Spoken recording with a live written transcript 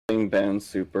band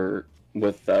super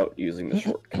without using the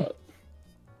shortcut.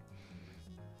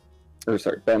 Or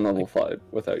sorry, band level 5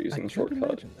 without using the shortcut.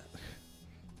 Imagine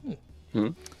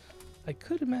that. I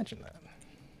could imagine that.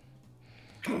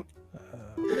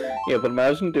 Yeah, but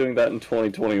imagine doing that in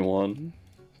 2021.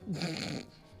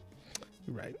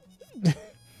 Right.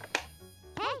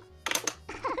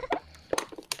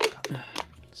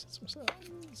 It's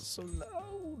so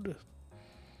loud.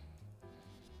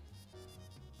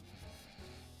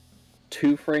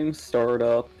 2-frame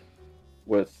startup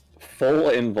with full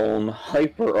invuln,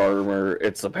 hyper armor,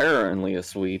 it's apparently a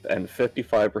sweep, and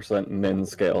 55% min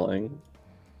scaling.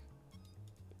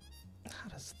 How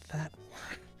does that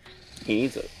work? He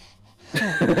needs it.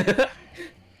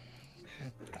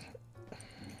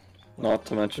 Not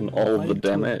to mention all of the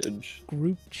damage.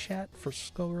 Group chat for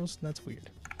Skullgirls? That's weird.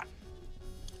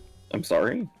 I'm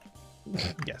sorry?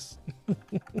 Yes.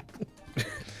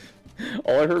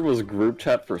 All I heard was group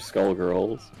chat for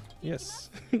Skullgirls. Yes.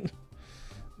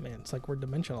 Man, it's like we're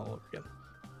dimensional all over again.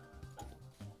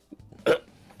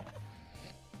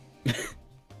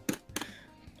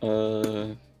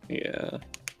 Yeah.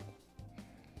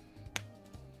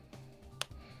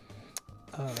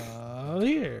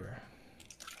 Here.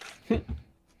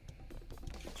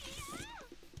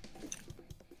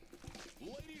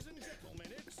 Ladies and gentlemen,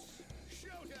 it's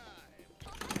showtime.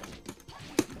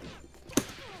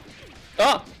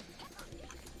 Ah!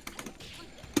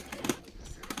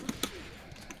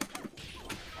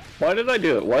 Why did I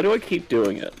do it? Why do I keep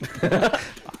doing it?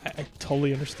 I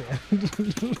totally understand.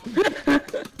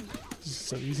 It's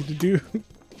so easy to do.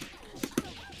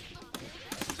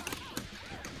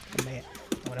 Oh, man,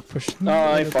 I'm gonna push.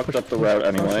 I fucked up the route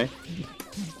anyway.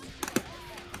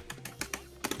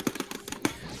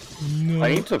 No.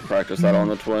 I need to practice that on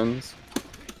the twins.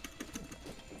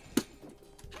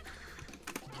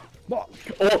 Oh.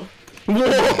 Oh!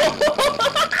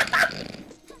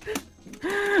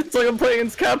 It's like I'm playing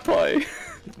against Cat Pie.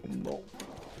 No.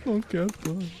 Oh, Cat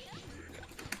Pie.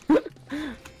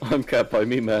 I'm Cat Pie,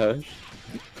 me mash.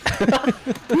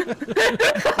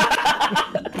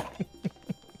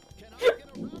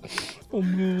 Oh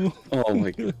no. Oh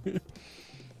my god.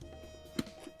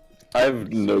 I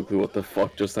have no clue what the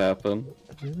fuck just happened.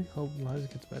 I really hope Liza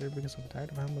gets better because I'm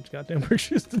tired of how much goddamn work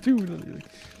she has to do. Really.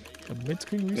 A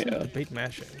mid-screen reset, Yeah. debate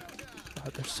mashing.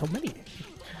 There's so many.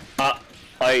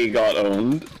 I got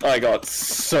owned. I got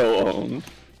so owned.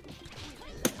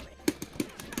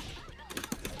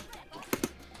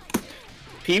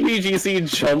 PBGC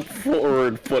jump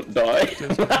forward foot die.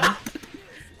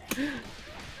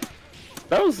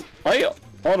 That was... I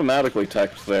automatically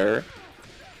text there.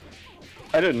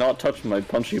 I did not touch my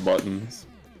punchy buttons.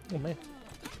 Oh man.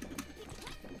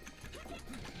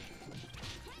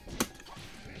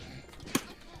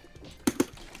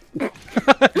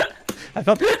 I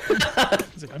felt that.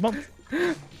 It's like, I'm up.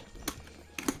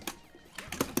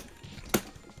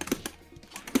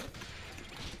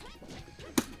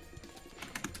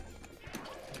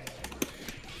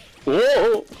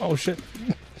 Whoa! Oh shit.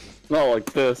 Not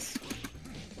like this.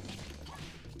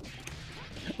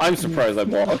 I'm surprised I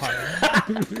blocked.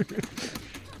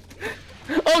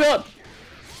 Oh god!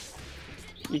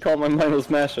 You called my mindless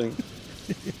mashing.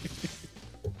 That's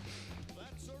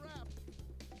a wrap.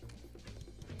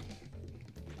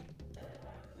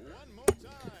 One more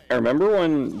time. I remember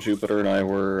when Jupiter and I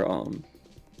were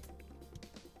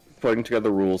putting together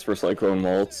rules for Cyclone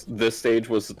Waltz. This stage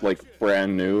was like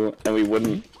brand new, and we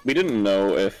didn't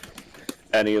know if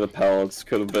any of the pallets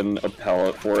could have been a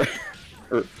pallet for it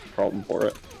or problem for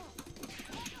it.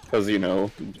 Because, you know,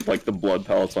 like the blood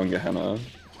pallets on Gehenna,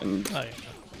 and Oh,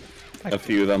 yeah. a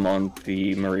few of them on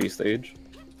the Marie stage.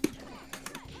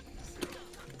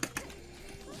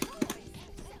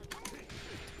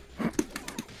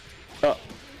 Oh.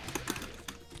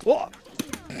 Whoa!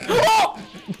 Oh!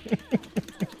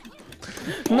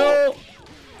 No!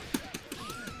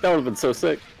 That would have been so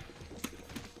sick.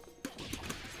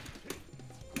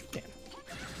 Damn.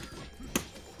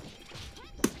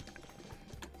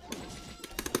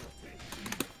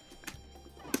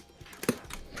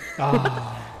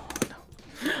 Ah.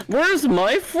 Where's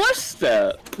my flesh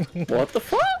stat? What the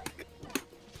fuck?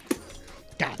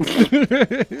 God.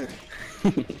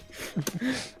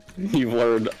 You've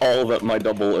learned all that my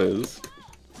double is.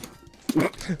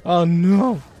 Oh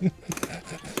no.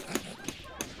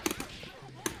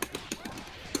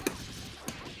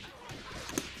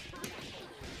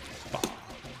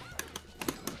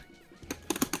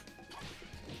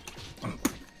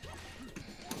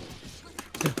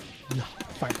 No,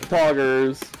 fine.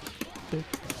 Poggers.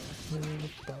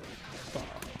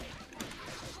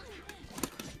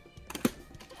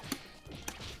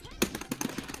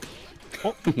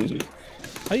 Oh.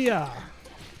 Hiya!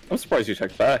 I'm surprised you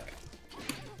checked back.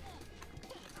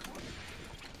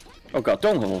 Oh god,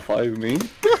 don't level 5 me.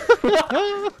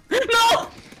 No!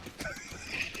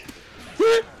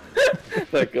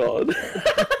 Thank god.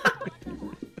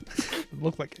 It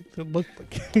looked like it. It looked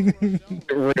like it.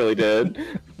 It really did.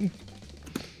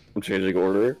 I'm changing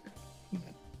order.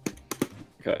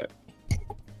 Okay.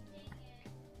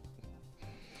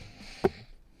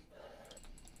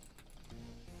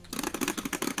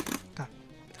 God,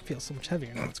 it feels so much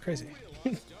heavier now. It's crazy.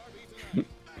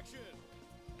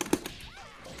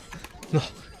 No.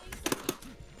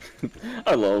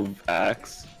 I love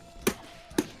axe.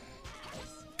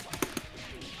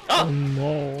 Oh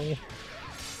no.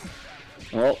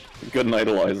 Well, good night,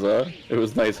 Eliza. It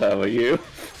was nice having you.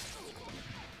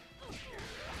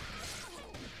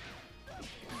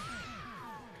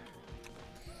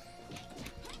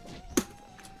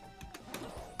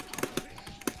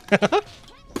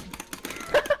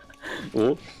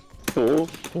 Oh, oh.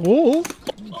 Oh!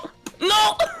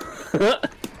 No!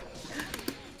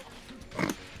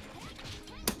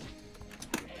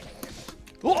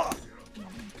 Oh!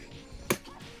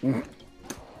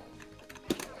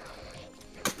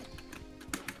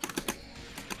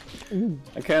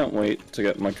 I can't wait to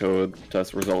get my code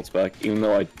test results back, even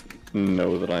though I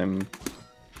know that I'm,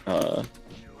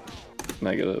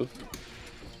 negative.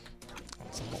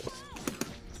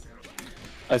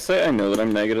 I say I know that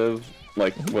I'm negative,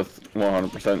 like, with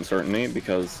 100% certainty,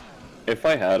 because if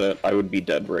I had it, I would be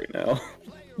dead right now.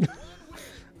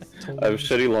 I have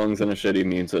shitty lungs and a shitty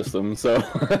immune system, so...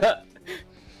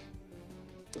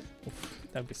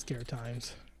 That'd be scary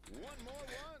times.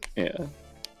 Yeah.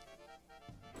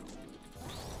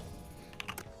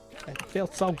 It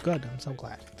feels so good. I'm so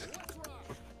glad.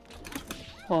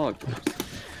 Oh,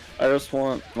 I just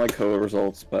want my code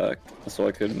results back, so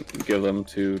I could give them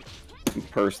to the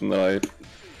person that I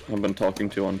have been talking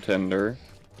to on Tinder,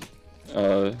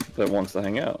 that wants to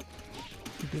hang out.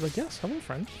 You'd be like, yes, I'm a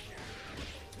friend.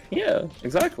 Yeah,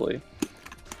 exactly.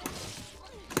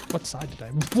 What side did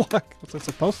I block? What's it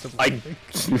supposed to be?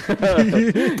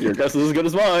 Your guess is as good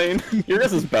as mine. Your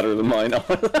guess is better than mine.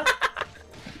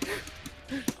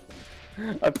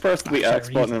 I pressed the X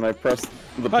button and I pressed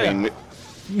the pain.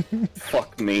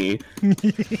 Fuck me.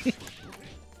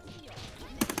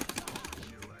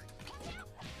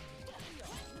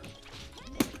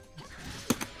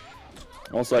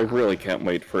 Also, I really can't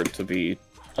wait for it to be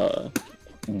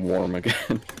warm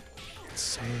again.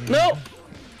 Same. No!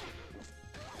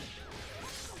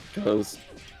 Because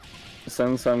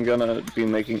since I'm gonna be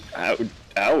making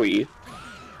owie,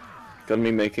 gonna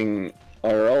be making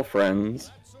IRL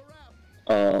friends,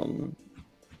 I'll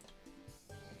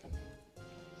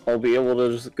be able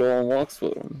to just go on walks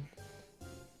with them.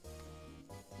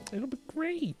 It'll be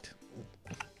great.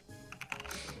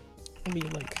 It'll be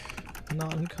like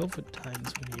non-COVID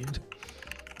times we need.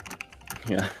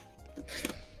 Yeah.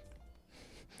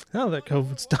 Now that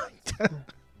COVID's dying down.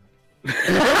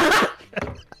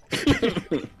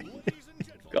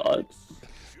 God.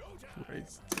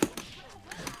 Christ.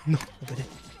 No,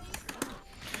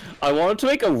 I wanted to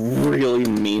make a really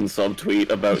mean subtweet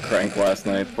about Crank last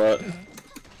night, but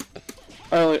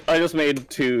I just made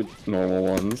 2 normal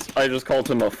ones. I just called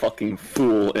him a fucking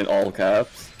fool in all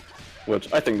caps,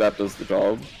 which I think that does the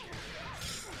job.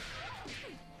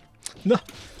 No.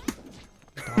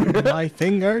 On my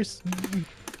fingers.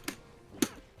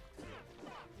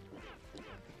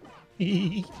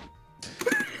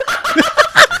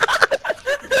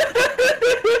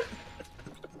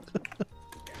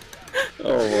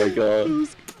 Oh my god. It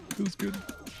was good.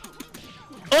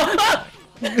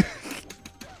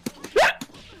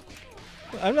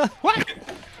 I'm not. What?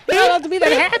 You're not allowed to be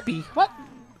that happy. What?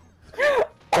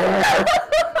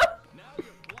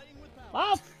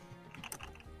 Oh.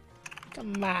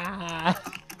 Come on.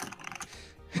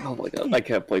 Oh my god, I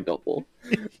can't play double.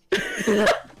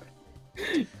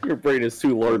 Your brain is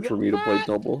too large for me to play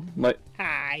double.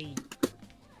 Hi.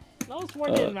 Those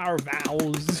weren't in our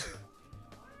vows.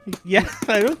 Yeah,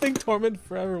 I don't think Torment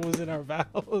Forever was in our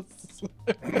vows.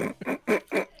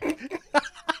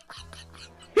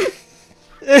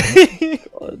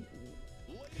 God.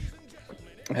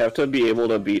 I have to be able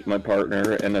to beat my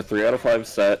partner in a 3 out of 5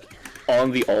 set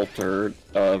on the altar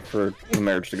for the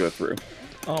marriage to go through.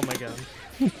 Oh my god.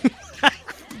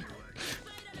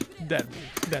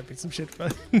 That'd be some shit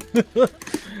fun.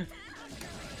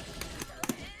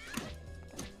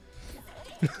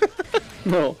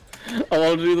 No, I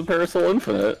want to do the Parasol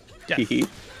Infinite. Yes.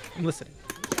 I'm listening.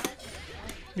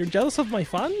 You're jealous of my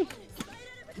fun?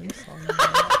 I'm sorry.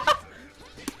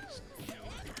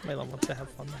 Milo wants to have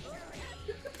fun.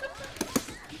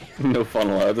 No fun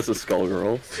allowed. This is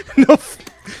Skullgirls. No.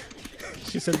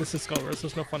 She said this is Skullgirls, so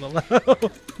there's no fun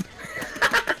allowed.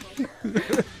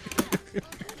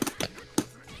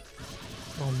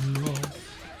 Oh no.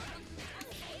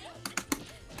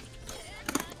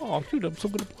 Oh, dude, I'm so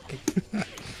good at blocking.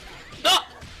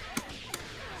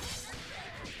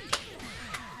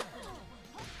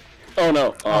 Oh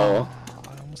no. Oh.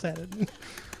 I almost had it.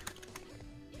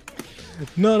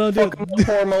 No, dude.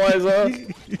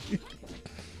 Formaliza.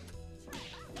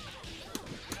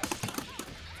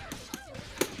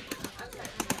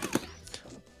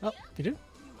 Oh, you do?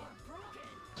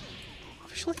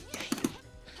 Officially? Yay.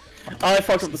 Oh, I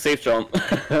fucked up the safe jump.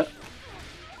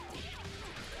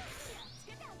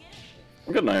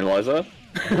 Good night, Eliza.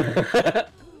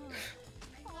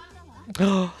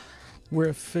 We're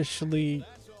officially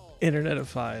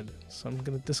internetified, so I'm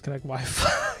gonna disconnect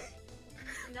Wi-Fi.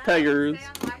 No, Tigers. stay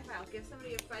on Wi-Fi. I'll give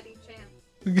somebody a fighting chance.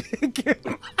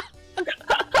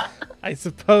 I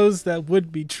suppose that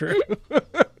would be true.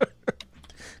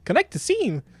 Connect to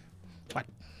Steam. What?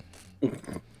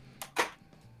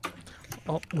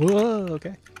 Oh, whoa,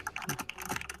 okay.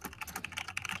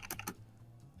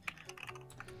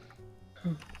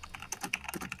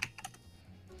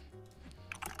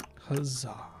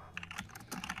 Huzzah.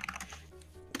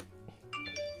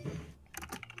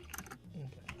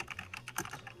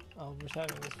 Oh, we're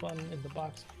having this fun in the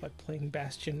box by playing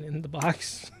Bastion in the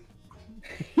box.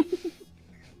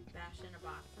 Bash in a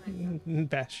box. Nice.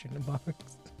 Bastion in a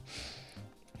box.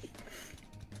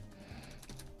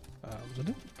 Was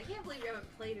it? I can't believe you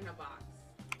haven't played in a box.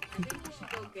 I think you should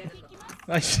go get in the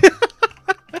box.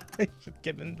 I should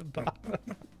get in the box.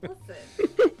 Listen,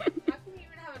 how can you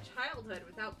even have a childhood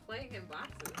without playing in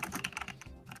boxes?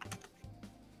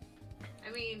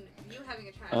 I mean, you having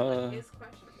a childhood is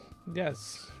questionable.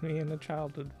 Yes, me in a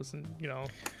childhood wasn't,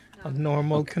 a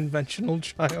normal, conventional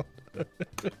child.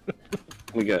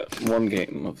 We get one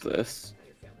game of this.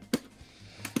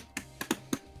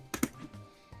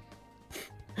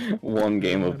 One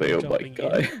game of Bayo Bike Jumping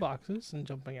Guy. into boxes and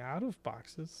jumping out of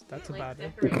boxes. That's about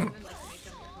it.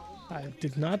 I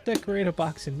did not decorate a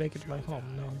box and make it my home.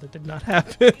 No, that did not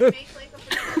happen.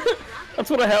 That's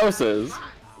what a house is.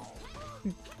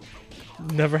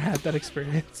 Never had that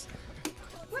experience.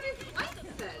 What is life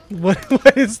then?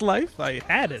 What is life? I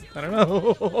had it. I don't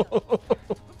know. Yeah,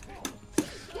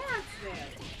 it's there.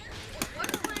 One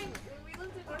time when we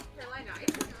lived in North Carolina, I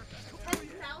took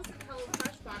 10,000 Hello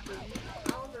Fresh boxes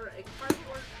all over a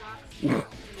cardboard box. in the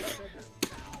bedroom.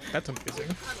 That's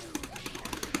amazing.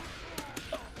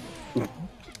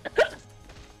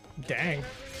 Dang.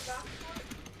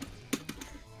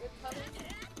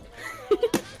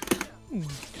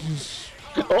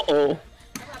 Uh-oh.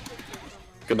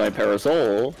 Good night,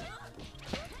 Parasol.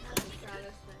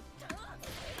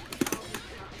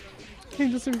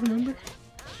 He doesn't remember.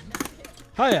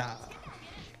 Hiya.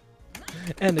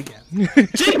 And again.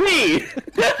 Jimmy!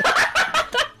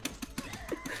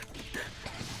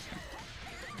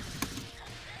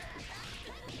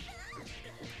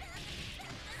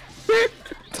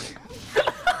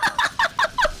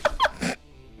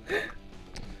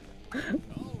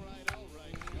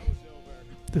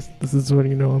 This is when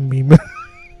you know I'm memeing.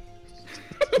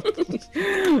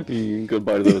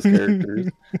 Goodbye to those characters.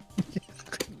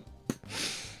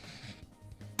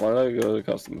 Why did I go to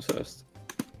custom assist?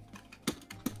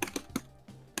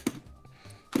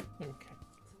 Okay.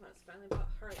 Someone's finally bought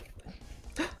Harlequin.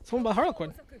 Someone about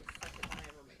Harlequin. That's a good second I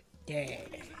ever made. Yeah.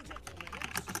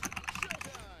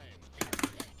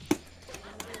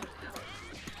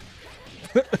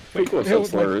 Wait, what's Hey, that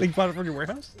slurs? they bought it from your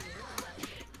warehouse?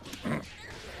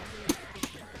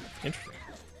 Interesting.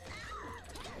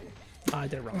 I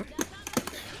did it wrong.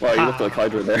 Wow, you look like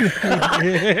Hydra there.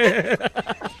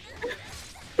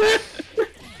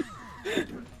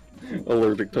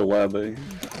 Allergic to labbing.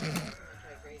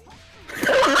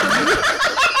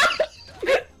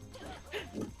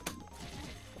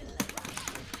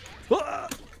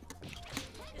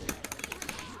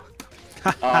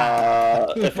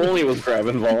 If only it was grab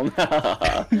and bone.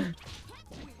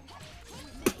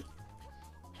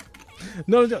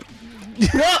 No, no.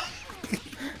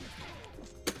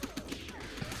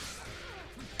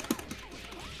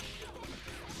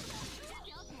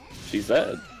 She's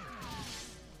dead.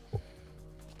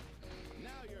 Now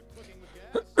you're cooking with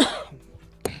gas.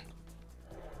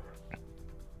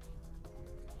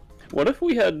 What if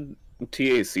we had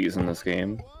TACs in this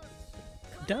game?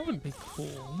 That would be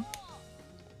cool.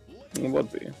 It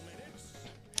would be.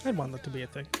 I'd want that to be a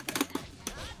thing.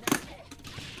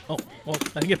 Oh, well,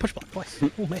 I didn't get push block twice.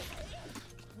 Oh man.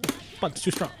 Button's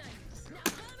too strong.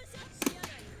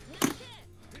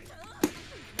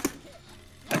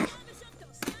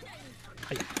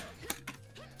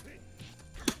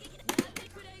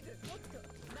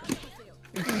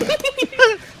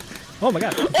 Oh my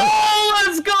god. Oh,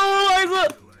 let's go,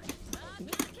 Eliza!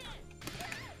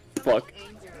 Fuck.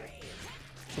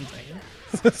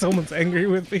 Someone's angry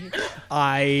with me.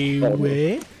 I Oh, no.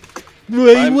 wait.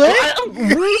 I'm- What?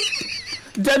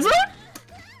 Dead zone?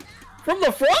 From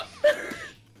the front?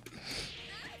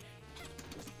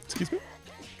 Excuse me?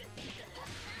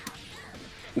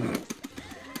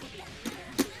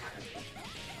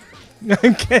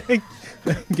 Okay.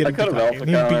 I could have alpha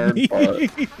countered, but...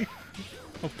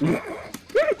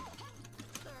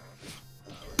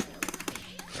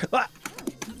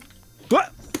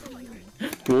 What?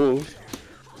 Ooh.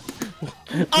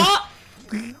 Ah!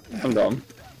 I'm dumb.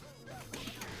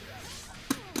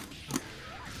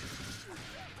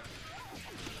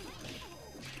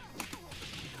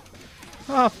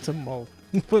 Optimal.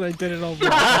 But I did it all wrong.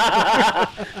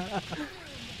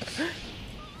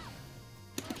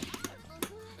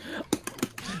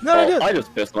 No, Oh, no, no. I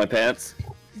just pissed my pants.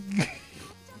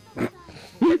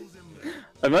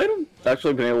 I might have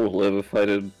actually been able to live if I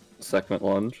did segment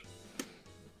lunge.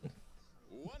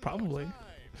 Probably.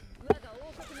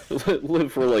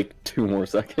 Live for like 2 more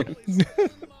seconds.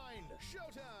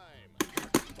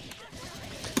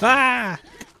 Ah!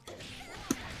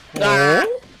 Ah!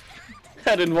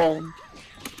 Head involved.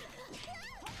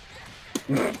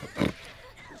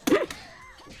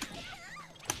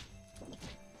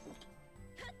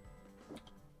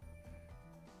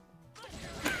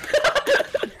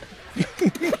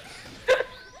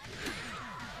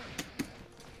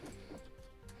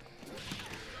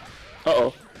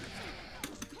 Uh-oh.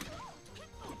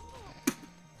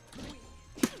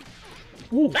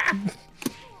 Ooh.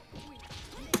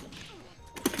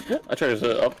 I tried to set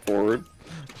it up forward.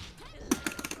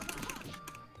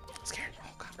 Scared. Oh,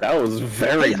 God. That was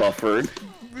very buffered.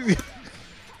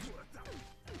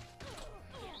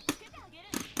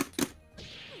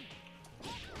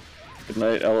 Good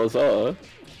night, Eliza.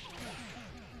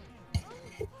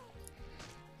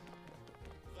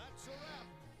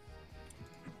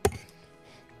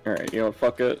 Alright, you know,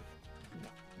 fuck it.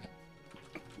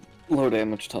 Low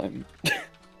damage time.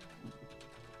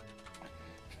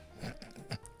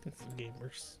 It's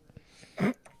gamers.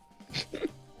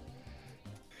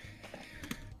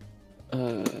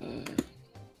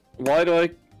 Why do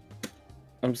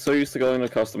I'm so used to going to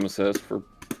custom assist for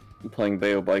playing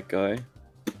Bayo Bike Guy.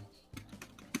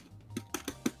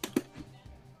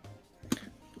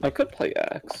 I could play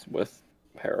Axe with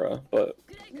Para, but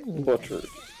Butcher.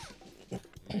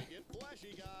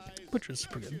 Butcher's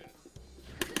pretty good.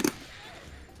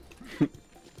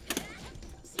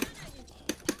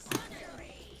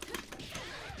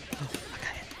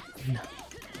 No.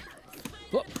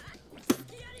 What?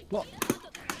 What?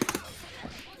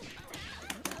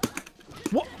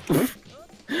 What?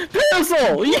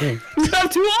 Parasol! Yeah! You have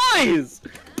 2 eyes!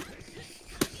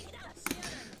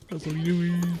 That's a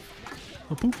Yui.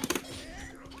 A poop.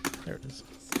 There it is.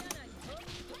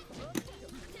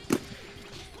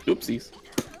 Oopsies.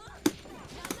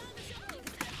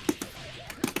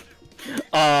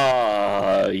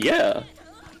 Yeah.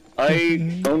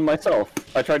 I own myself.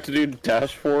 I tried to do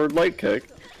dash forward light kick.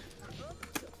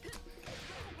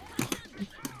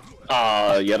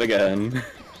 Yet again.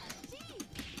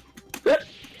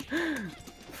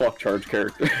 Fuck charge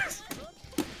characters.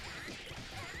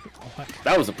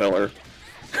 That was a pillar.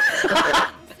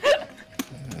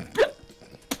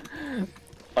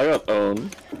 I got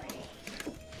owned.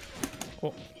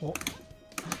 Oh, oh.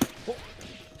 Oh. Oh,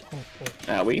 oh.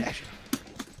 Owie. Dash.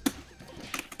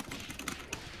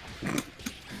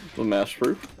 The mash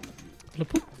proof. A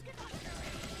poop.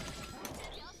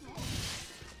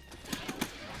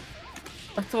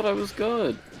 I thought I was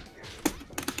good.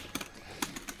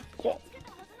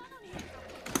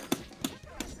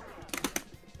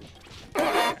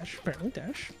 Dash. Apparently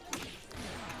dash.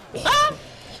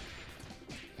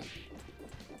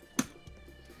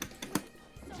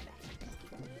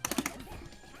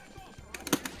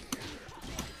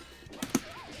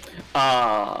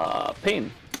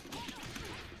 Pain.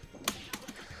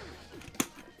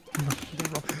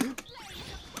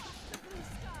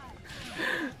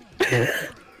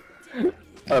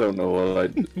 I don't know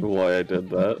why I did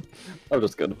that. I'm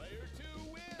just gonna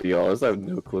be honest, I have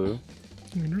no clue.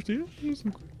 You understand?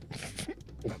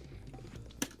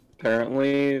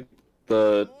 Apparently,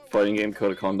 the fighting game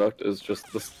code of conduct is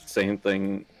just the same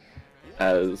thing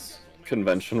as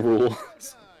convention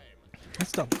rules.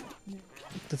 That's dumb.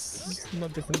 This is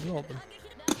not different at all.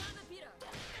 Then.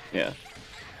 Yeah.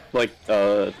 Like,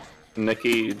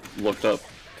 Nikki looked up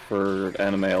for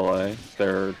Anime LA,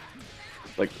 their,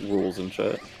 like, rules and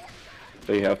shit.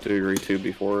 That you have to agree to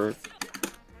before.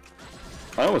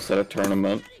 I almost said a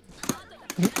tournament.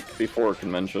 before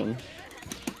convention.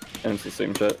 And it's the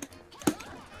same shit.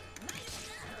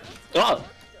 Ah!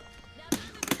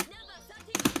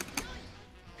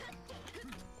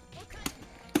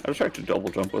 I was trying to double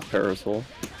jump with Parasol.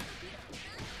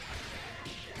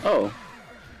 Oh.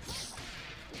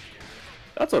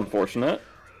 That's unfortunate.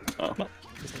 Oh.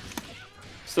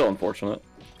 Still unfortunate.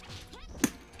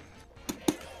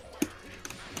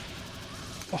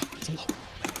 Oh, it's a low.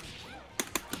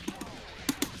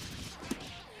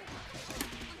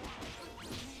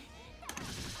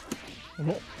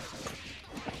 No.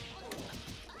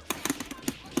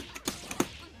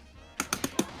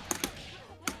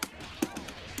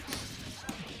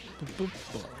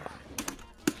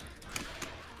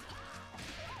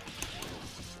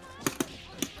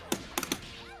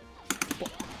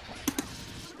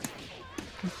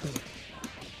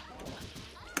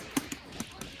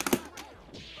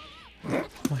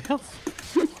 My health.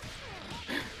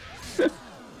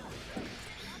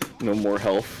 No more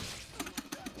health.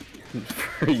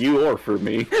 For you or for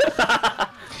me.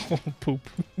 Oh, poop.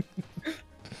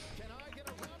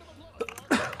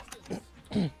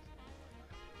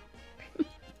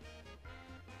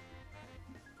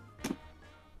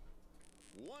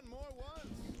 One more one.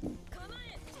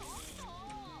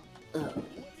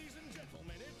 Ladies and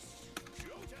gentlemen, it's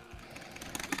showtime.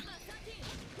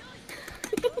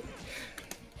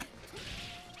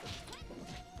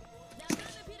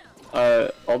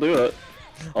 I'll do it.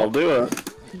 I'll do it.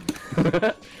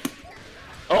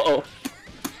 Uh-oh.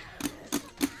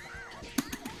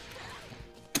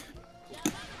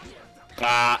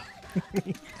 Ah.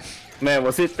 Man,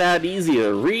 was it that easy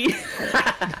to read?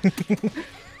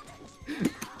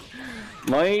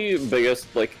 My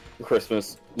biggest, like,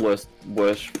 Christmas list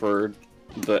wish for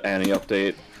the Annie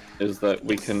update is that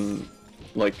we can,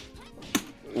 like,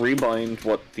 rebind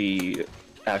what the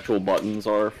actual buttons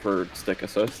are for stick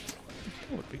assist.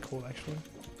 That would be cool, actually.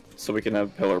 So we can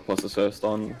have pillar plus assist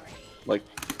on, like,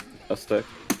 a stick.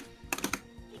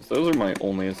 'Cause those are my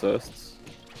only assists.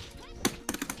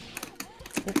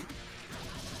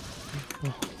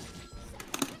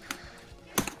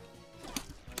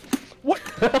 What?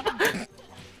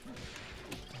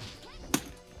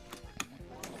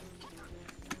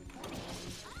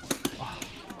 Oh,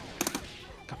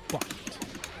 got blocked.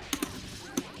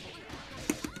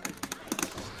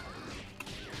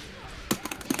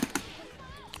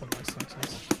 Oh, nice.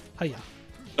 Hiya.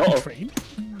 Uh-oh. Trade.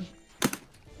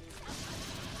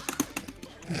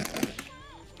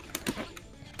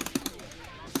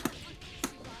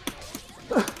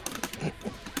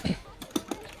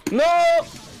 No!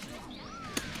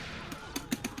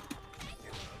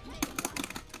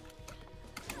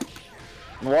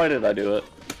 Why did I do it?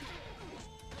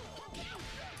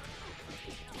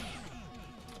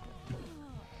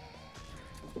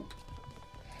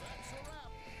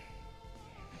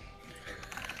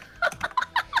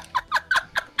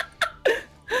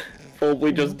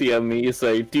 Probably just DM me,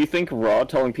 say, do you think Raw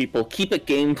telling people keep it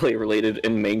gameplay related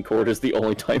in main court is the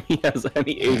only time he has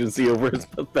any agency over his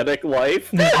pathetic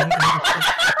life?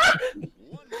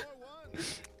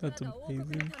 That's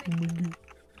amazing.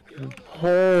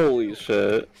 Holy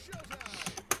shit.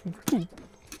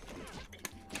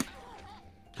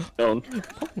 Don't.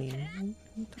 Pony,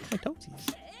 touch my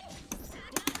toesies.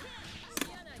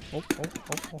 Oh.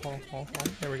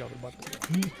 There we go, the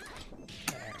button.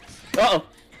 Uh-oh.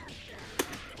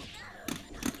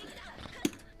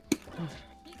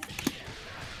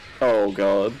 Oh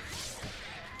god.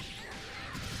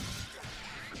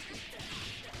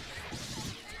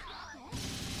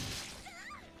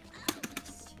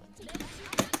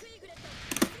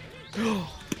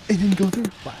 It didn't go through.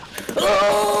 Wow.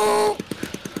 Oh!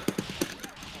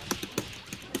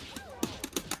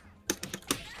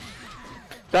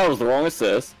 That was the wrong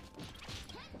assist.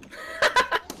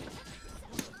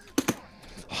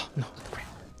 Oh, no, the crap.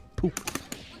 Poop.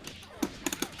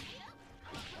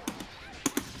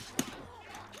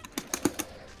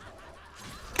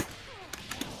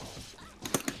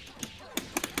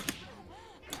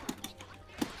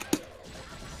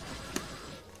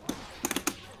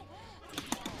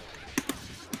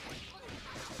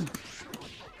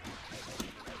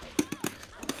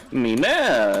 Me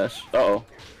mash. Uh-oh.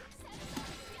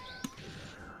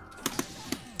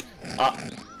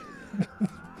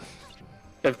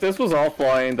 If this was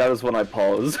offline, that is when I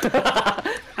pause. Ah,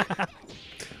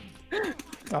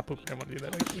 poop. I want to do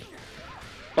that actually.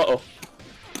 Uh-oh.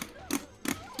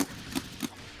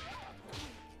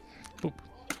 Poop.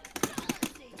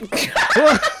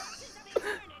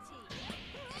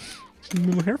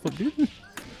 My hair flip, dude.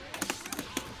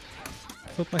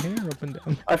 Flip my hair up and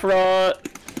down. I forgot.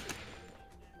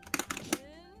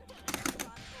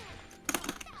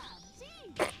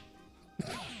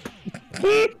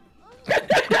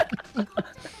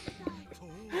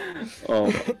 Oh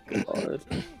my god.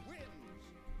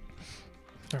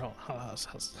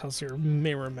 How's your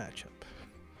mirror matchup?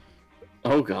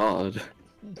 Oh god.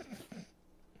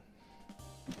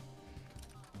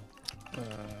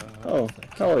 Oh,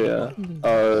 hell yeah.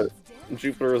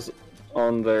 Jupiter's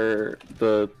on the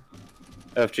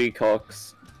FG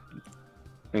Cox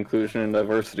Inclusion and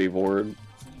Diversity board.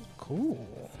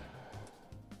 Cool.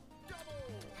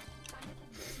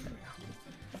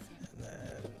 And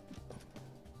then...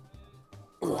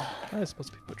 I'm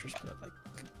supposed to be butchers, but like...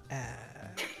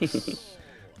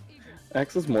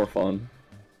 Axe is more fun.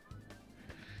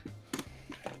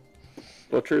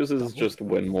 Butchers is just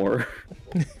win more.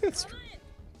 That's true.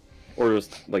 Or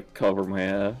just, like, cover my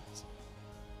ass.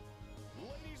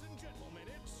 Ladies and gentlemen,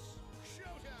 it's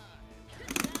showtime.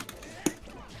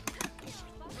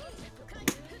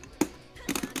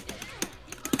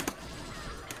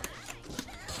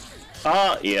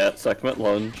 Ah, yeah, segment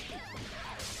lunge.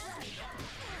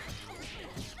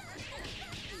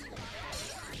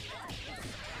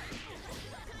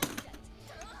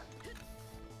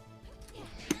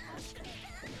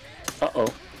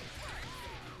 Uh-oh.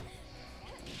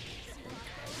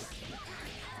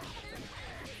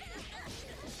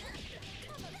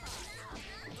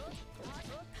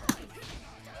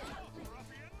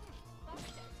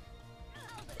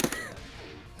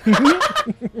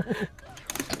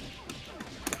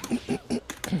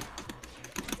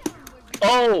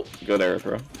 Oh! Good air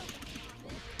throw.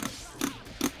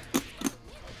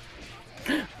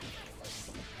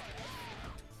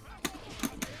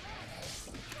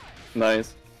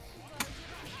 Nice.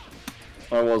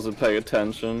 I wasn't paying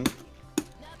attention.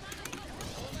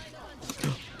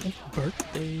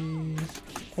 Birthday.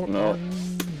 No.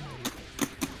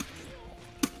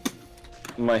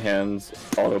 My hands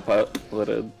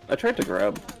autopiloted. I tried to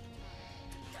grab.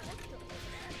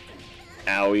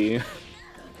 Owie.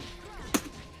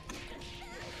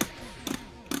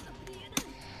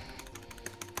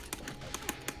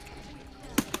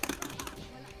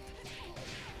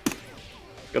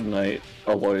 Good night,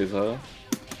 Aloysa.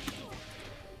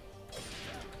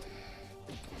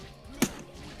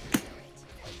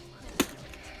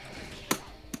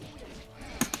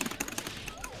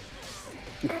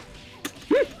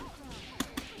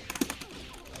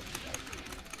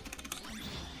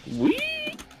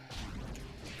 Wee!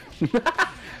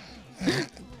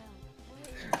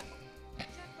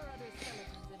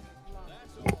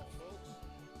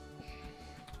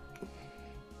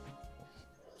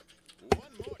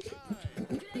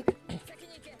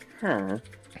 Huh.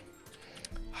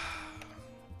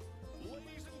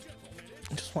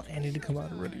 I just want Annie to come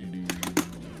out already, dude.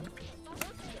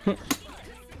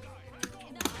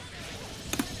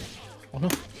 Oh no.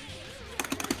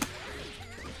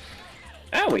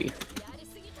 Owie!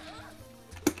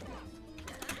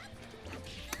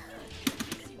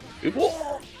 Oops.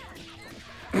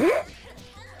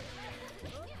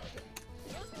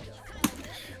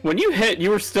 When you hit, you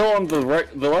were still on the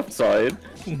left side.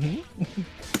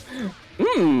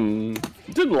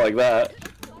 Didn't like that.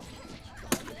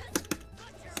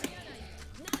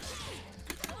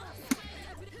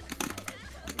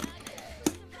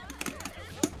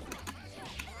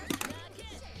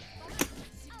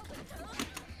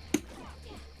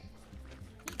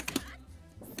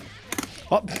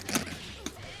 Oh.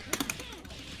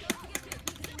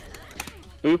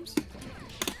 Oops.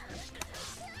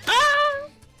 Ah!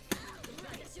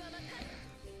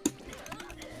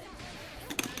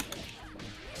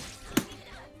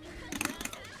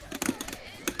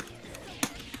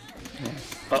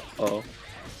 Uh-oh.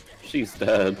 She's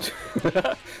dead.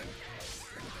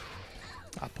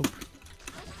 Ah, poop.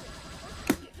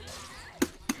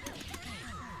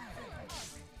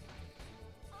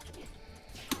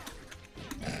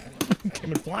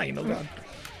 Came in flying, oh god.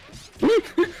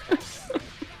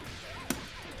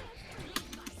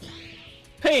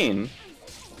 Pain.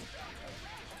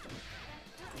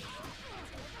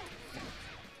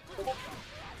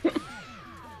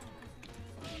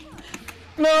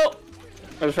 No!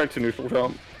 I just tried to neutral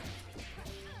jump.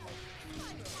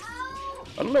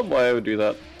 I don't know why I would do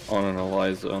that on an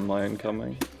Eliza on my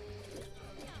incoming.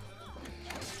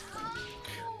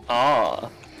 Ah,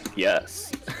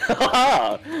 yes.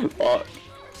 Haha! Fuck.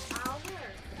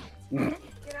 Albert,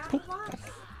 get out of the box.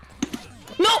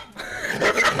 No!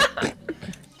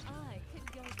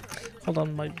 Hold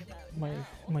on, my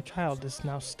child is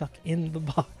now stuck in the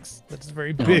box. That's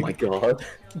very Oh big. my god.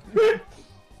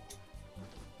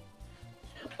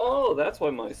 Oh, that's why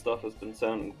my stuff has been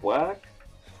sounding whack.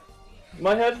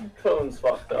 My headphones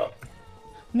fucked up.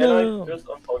 No. And I just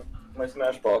unplugged my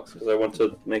Smash box because I want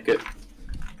to make it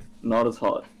not as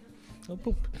hot. Oh,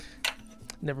 poop.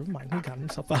 Never mind, he got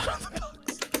himself out of the box.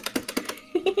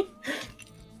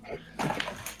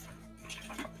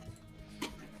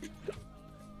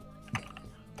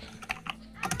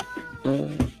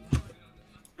 One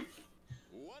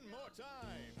more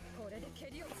time.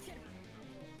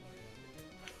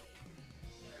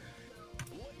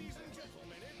 Ladies and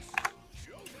gentlemen, it's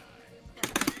showtime.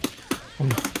 Oh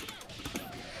no.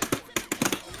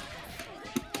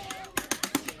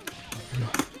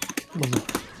 Oh no.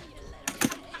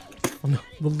 Oh no.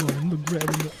 The line, the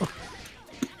grabbing the...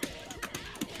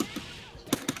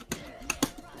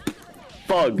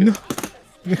 Bug! No!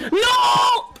 No!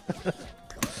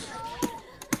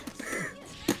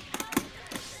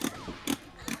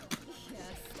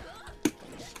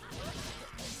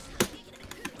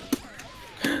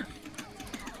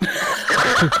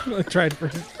 I tried for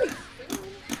him.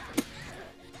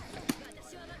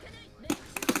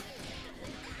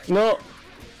 No!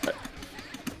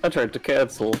 I tried to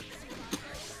cancel.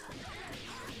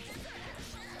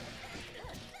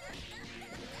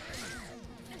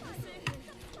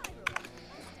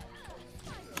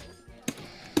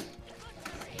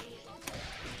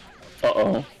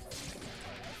 Uh-oh.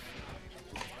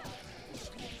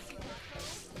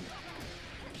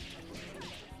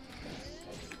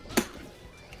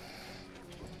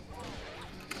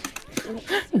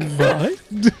 What?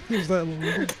 Is that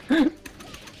little...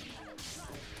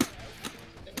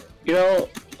 You know,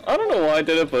 I don't know why I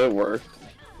did it, but it worked.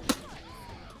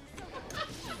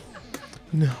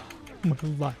 No. My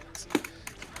lights.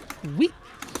 Weep.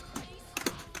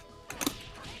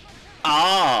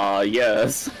 Ah,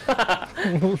 yes.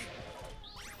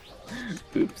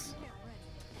 Oops.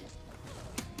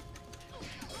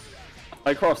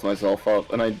 I crossed myself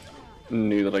up, and I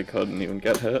knew that I couldn't even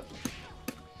get hit.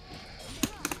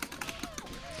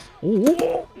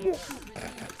 Oh.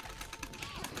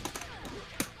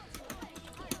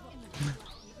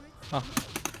 Ah.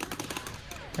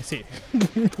 I see.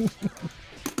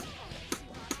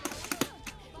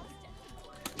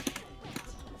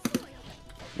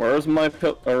 Where's my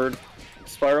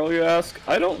spiral, you ask?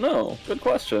 I don't know. Good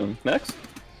question. Next.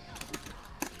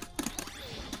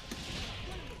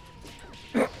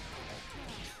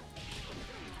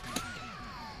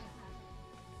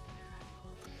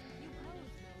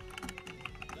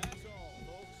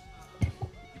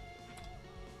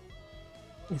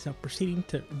 He's now proceeding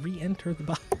to re-enter the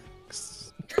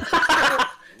box.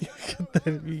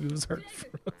 That he was hurt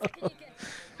from.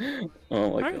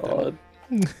 Oh my Alright, god.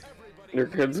 Your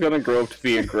kid's gonna grow up to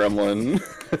be a gremlin.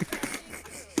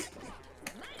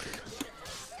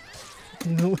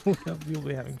 You'll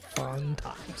be having fun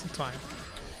times. It's fine.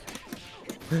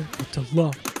 It's a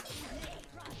love.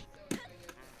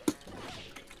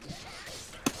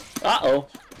 Uh-oh.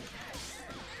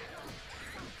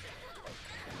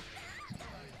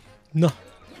 No.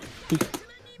 Poop.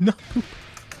 No. Poop.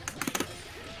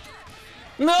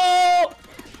 No!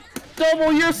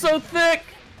 Double, you're so thick!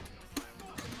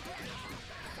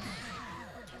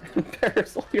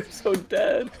 Parasol, you're so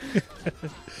dead.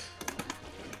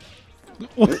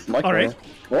 My All right.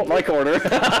 Well, my corner.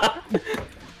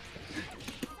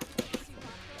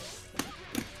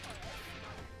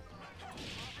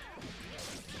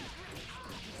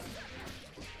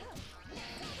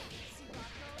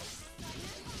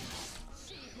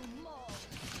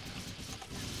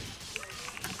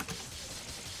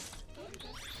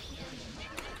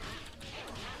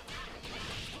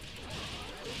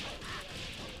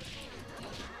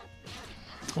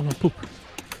 Oh no, poop.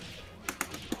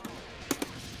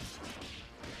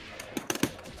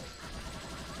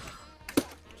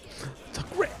 It's a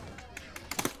grip.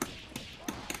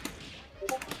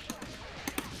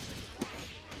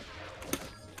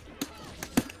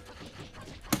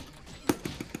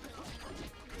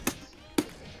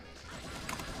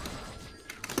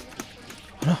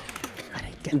 Oh no, I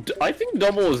didn't get. I think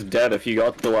Double is dead if you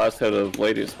got the last hit of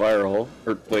Lady of Spiral,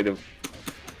 or Lady of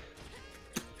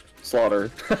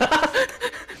Slaughter.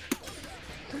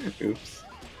 Oops.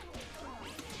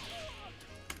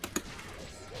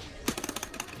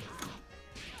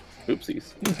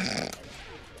 Oopsies.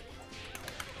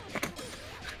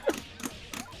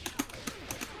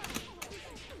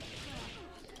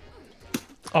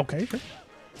 Okay. Sure.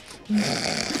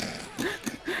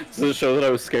 Does it show that I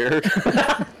was scared? All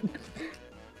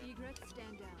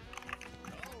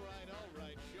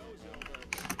right, show's over.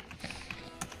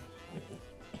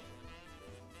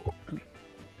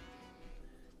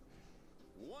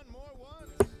 One more one.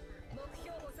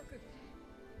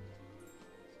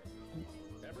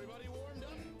 Everybody warmed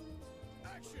up?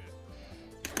 Action.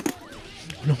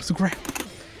 No, it's a grab.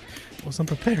 I was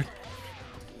unprepared.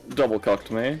 Double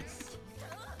cucked me.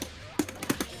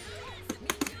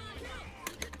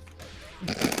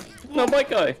 No, bike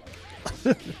guy.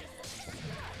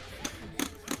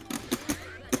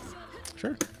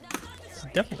 Sure. It's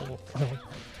definitely.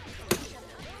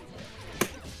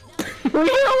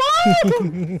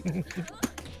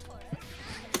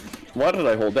 Why did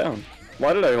I hold down?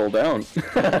 Why did I hold down?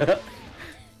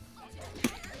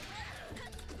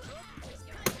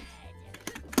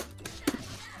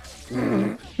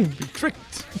 Be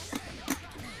tricked.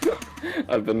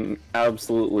 I've been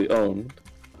absolutely owned.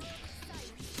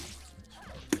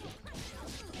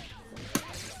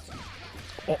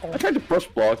 I tried to push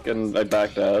block and I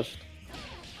backdashed.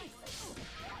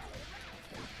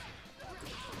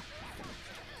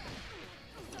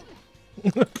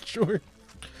 Sure.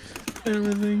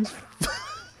 Everything's.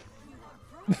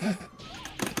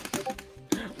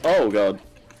 Oh god.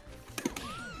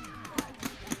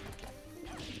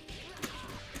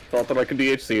 Thought that I could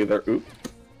DHC there. Oop.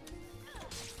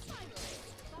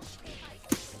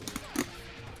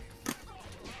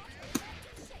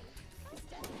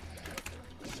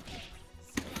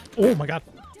 Oh my god.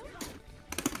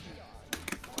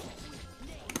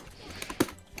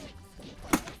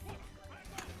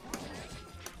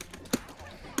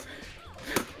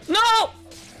 No!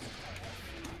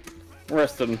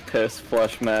 Rest in piss,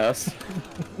 flesh mass.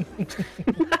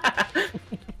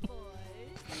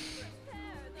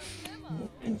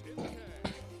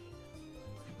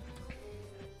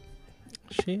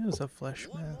 She is a flesh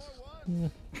mass.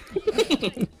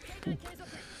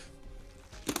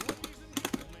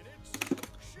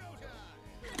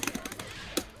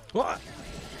 What?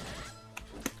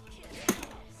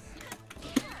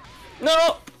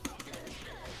 No!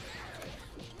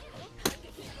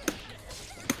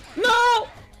 No!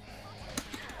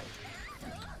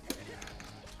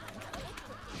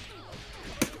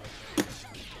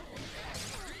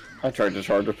 I tried to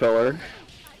charge a pillar.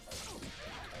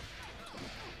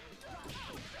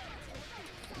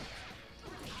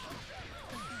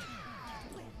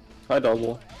 Hi,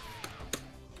 double.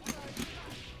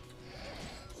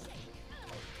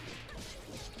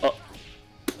 Oh.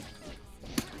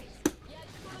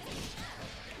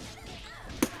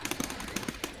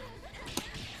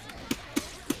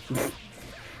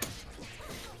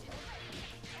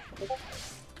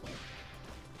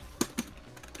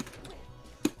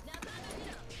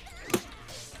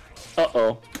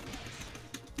 Uh-oh.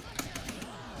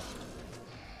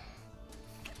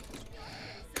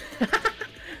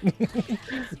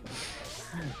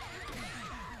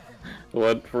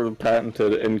 Went for the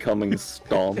patented incoming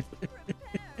stomp.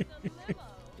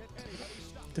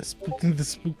 The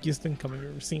spookiest thing I've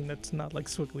ever seen. That's not like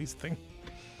Swiggly's thing.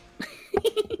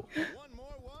 One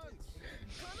more once.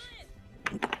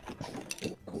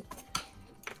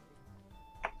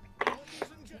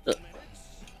 Ladies and gentlemen,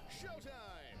 it's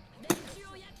showtime.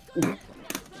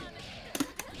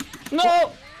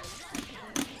 No!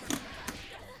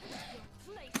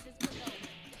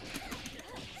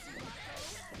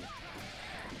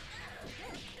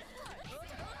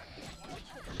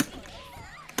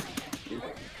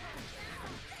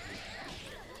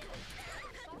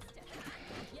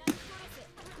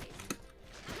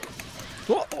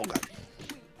 Oh, oh god.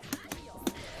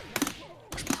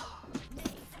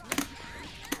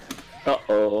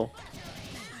 Uh-oh.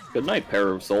 Good night, pair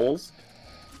of souls.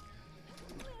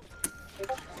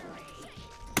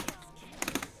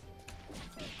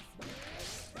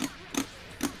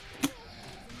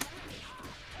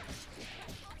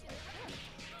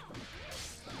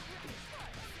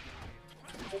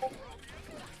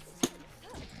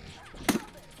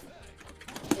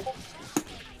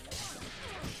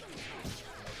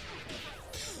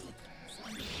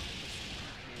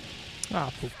 Ah,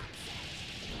 poop.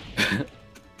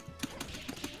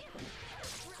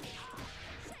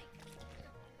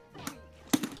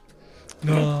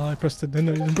 No, I pressed it, then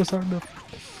I didn't press hard enough.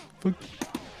 Fuck.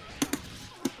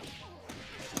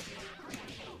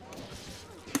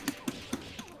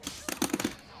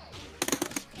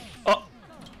 Oh!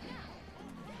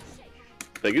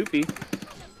 Big oopie.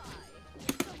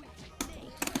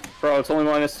 Bro, it's only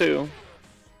 -2.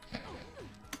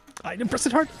 I didn't press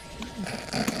it hard.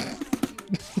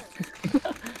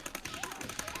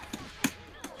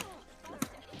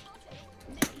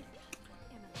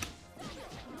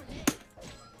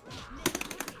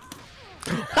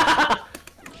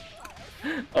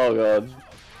 Oh god.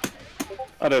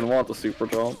 I didn't want the super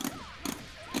jump.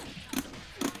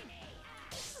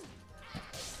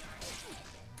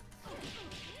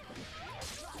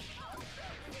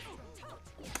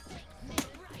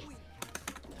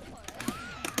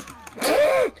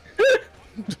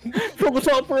 on the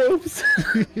top ropes!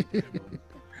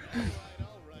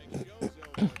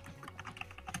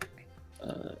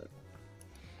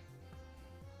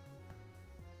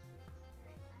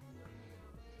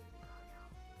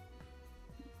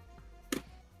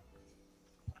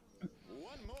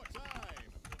 One more time.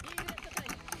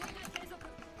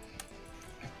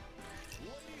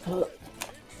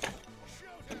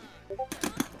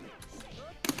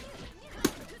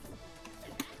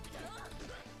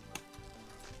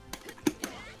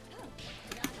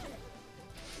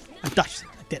 I dodged it.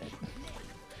 I did it.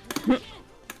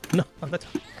 No, on the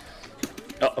top.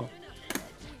 Uh-oh.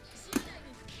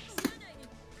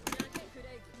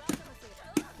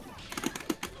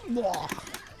 Whoa.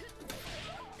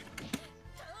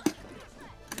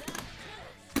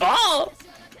 Oh!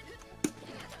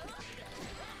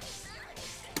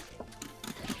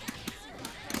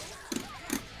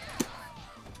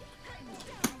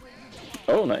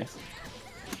 Oh, nice.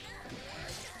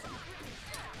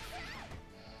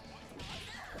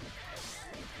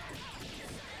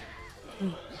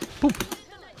 Poop.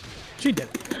 She did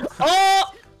it.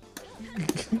 Oh!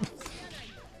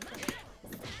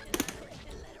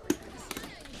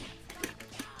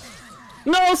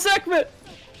 No, segment!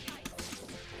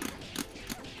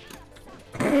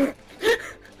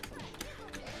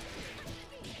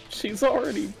 She's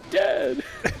already dead.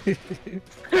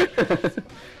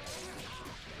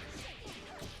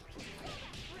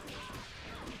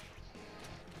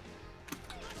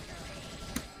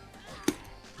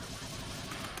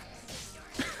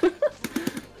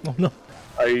 Oh no.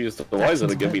 I used the Liza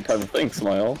to give me time to think,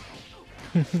 Smile.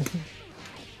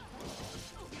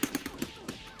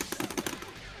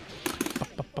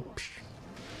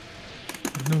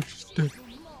 No, she's dead.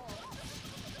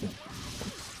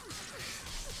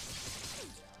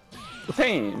 The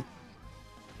pain.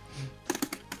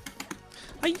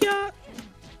 Hiya!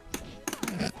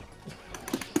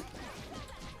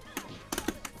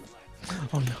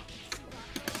 Oh no.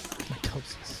 My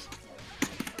toesies.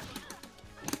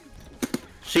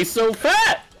 She's so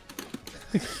fat!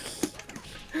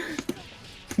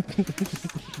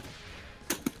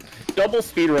 Double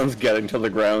speedruns getting to the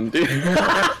ground, dude.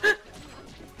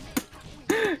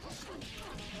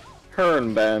 Her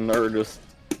and Ben are just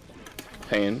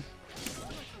pain.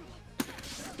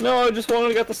 No, I just wanted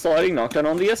to get the sliding knockdown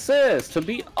on the assist to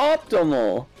be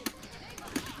optimal.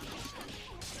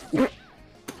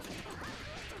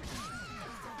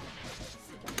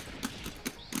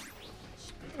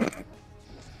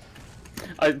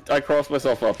 I crossed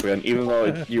myself up again, even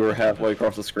though you were halfway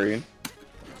across the screen.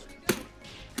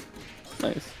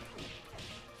 Nice.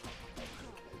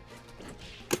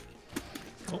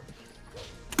 Oh.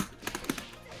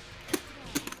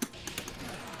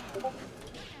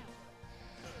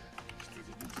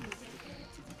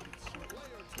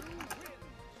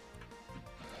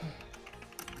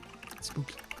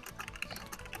 Spooky.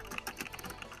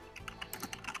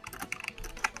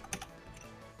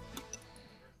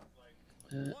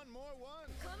 One more one.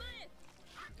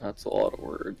 That's a lot of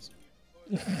words.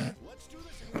 Let's do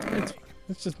this again. It's fine.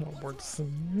 It's just more words.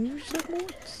 Just like more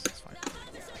words. It's fine.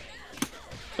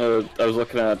 I was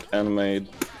looking at anime,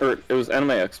 or it was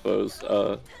Anime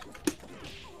Expos,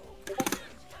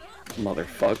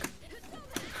 motherfuck.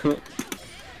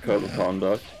 Code of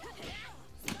conduct.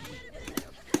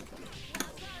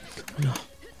 No.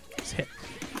 It's hit.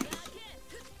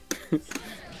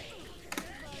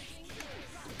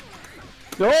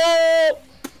 No!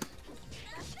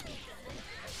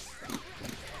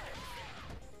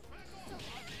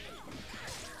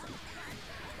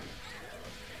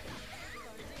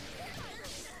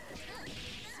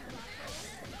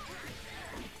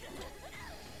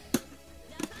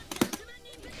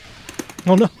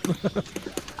 Oh no.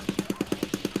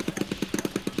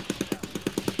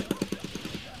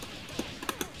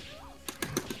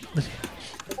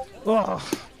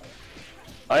 Oh.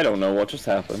 I don't know what just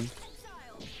happened.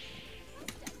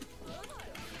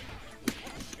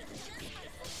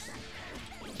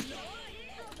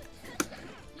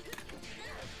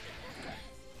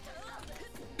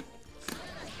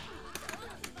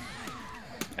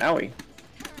 Owie.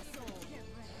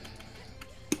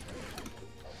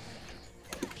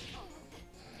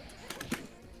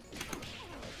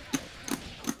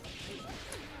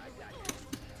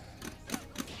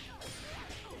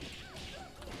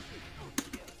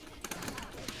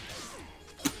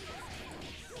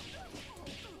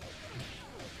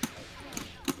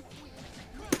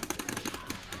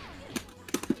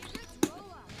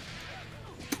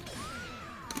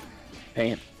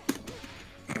 Pain.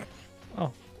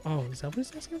 Oh. Oh, is that what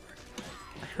he's asking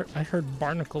for? I heard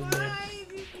barnacle live. Why?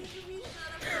 You need to be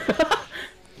shut up.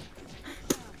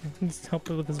 He's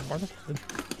helping with his water.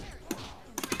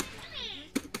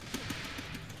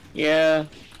 Yeah,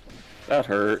 that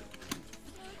hurt.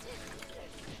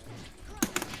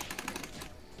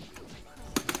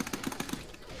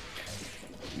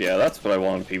 Yeah, that's what I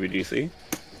want in PBGC.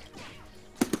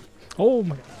 Oh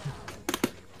my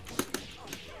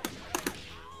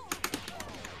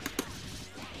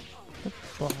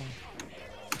god.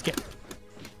 Get.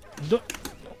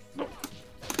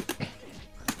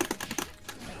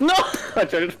 No! I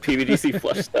tried to PBGC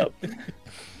flush step.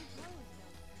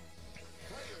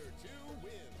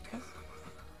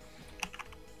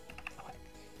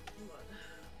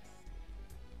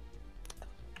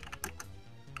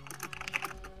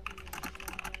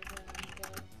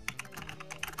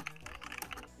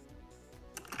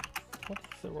 What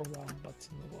if there were wild butts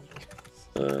in the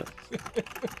wilderness?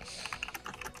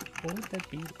 What would that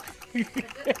be?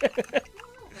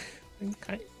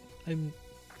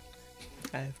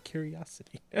 I have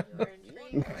curiosity.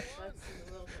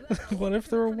 What if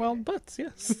there were wild butts?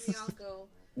 Yes. Maybe I'll go.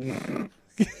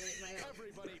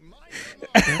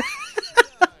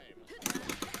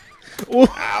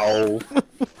 Ow.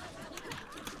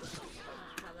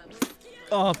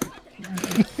 Oh.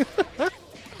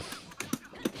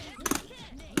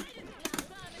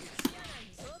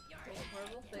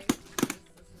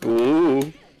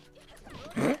 Ooh.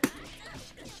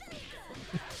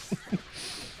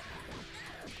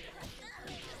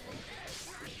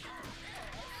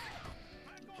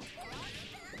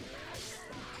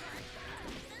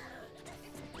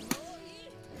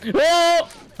 Oh!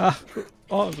 Ah.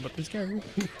 Oh, I was about to scare you.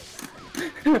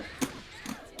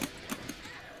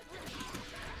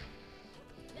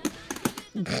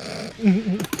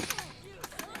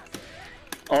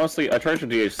 Honestly, I tried to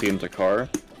DHC into car.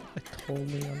 I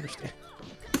totally understand.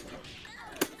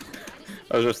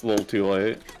 I was just a little too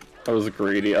late. I was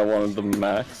greedy. I wanted the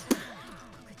max.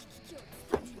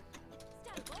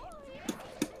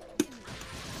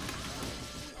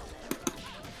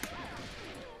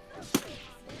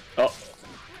 Oh.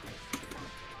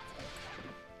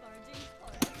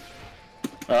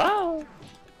 Ah.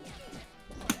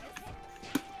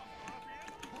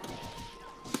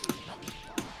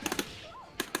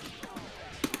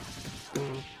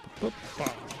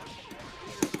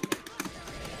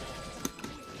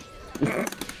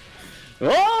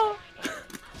 Ah!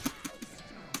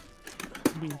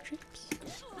 Beer chips.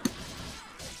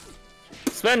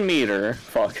 Spend meter.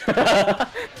 Fuck.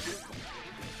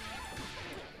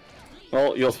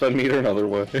 Well, you'll spend meter another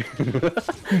way.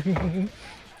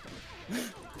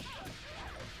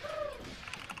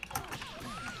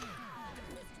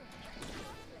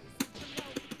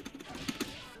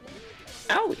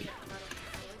 Owie.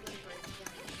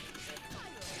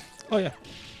 Oh yeah.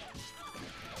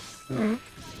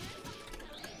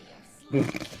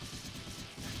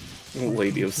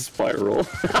 Lady of Spiral.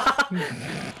 How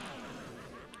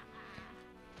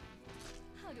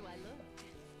do I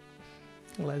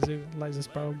look? Liza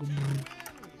Sparrow.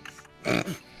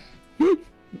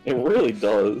 It really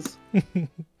does. One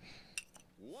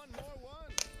more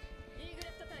one.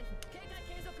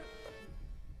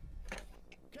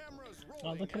 Cameras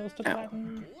Oh, rolling. the kiddos took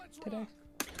Latin today.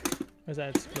 Or is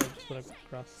that just what I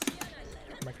crossed?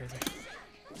 Am I crazy?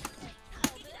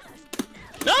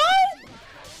 No!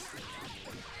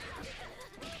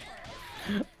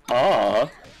 Ah.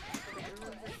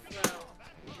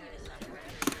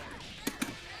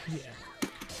 Yeah.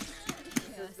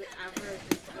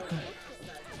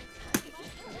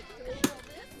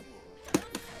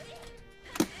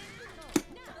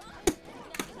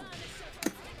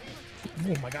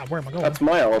 Oh my god, where am I going? That's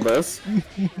my Alibis.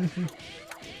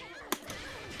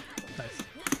 Nice.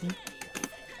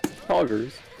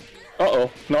 Poggers. Uh-oh,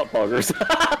 not poggers.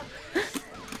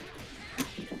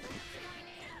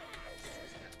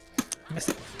 Missed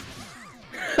it.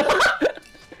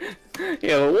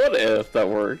 Yeah, but what if that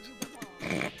worked?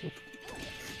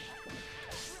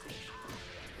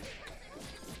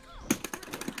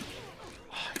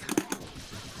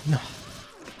 No.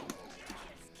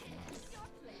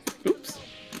 Oops.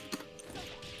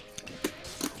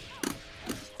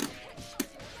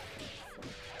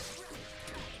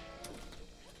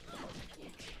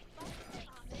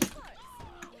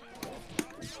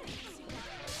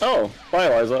 Oh, bye,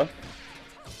 Eliza.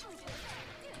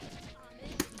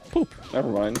 Poop. Never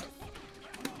mind.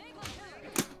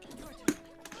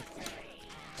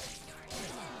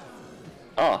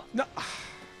 Ah. No.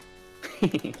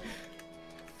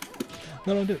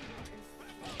 No, don't do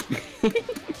it.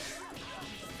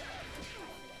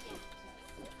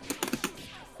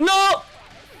 No!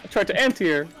 I tried to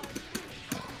anti-air.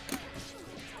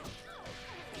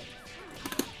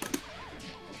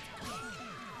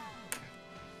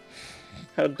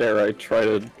 How dare I try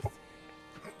to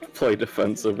play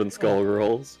defensive in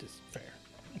Skullgirls? This is fair.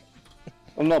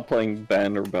 I'm not playing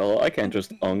Ban or Bella. I can't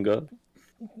just Unga.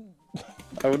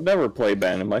 I would never play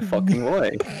Ban in my fucking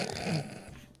way.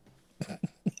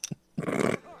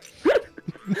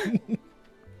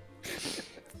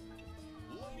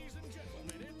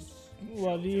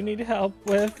 What do you need help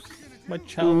with? My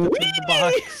child that's in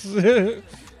the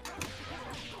box.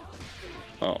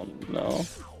 Oh no.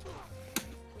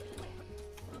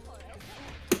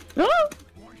 Ah!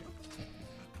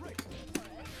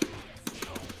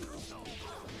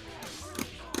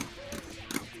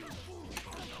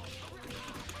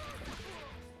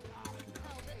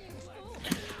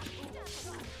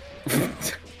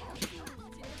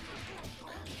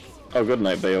 Oh, good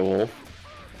night, Beowulf.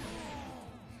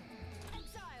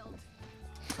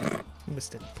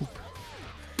 Missed it. Poop.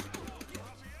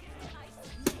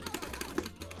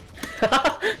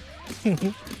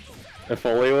 If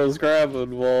only was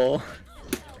grabbing wall.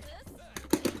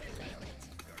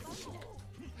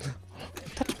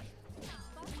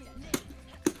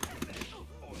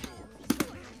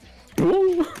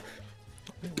 Ooh.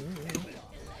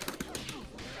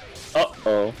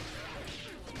 Uh-oh.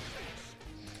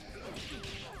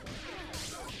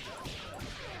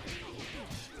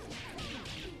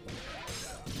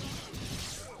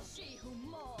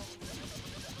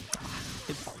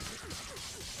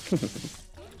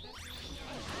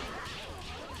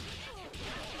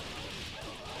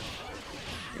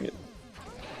 Yeah.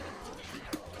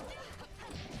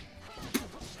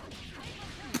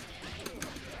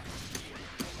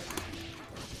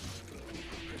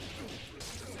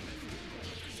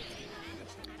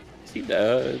 Is he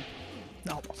dead?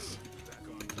 No.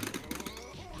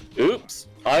 Oops.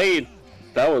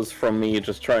 That was from me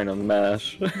just trying to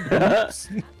mash. I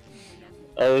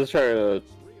was trying to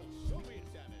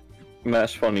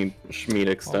mash funny Schmied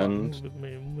extend.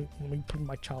 Let me put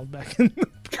my child back in the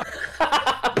box.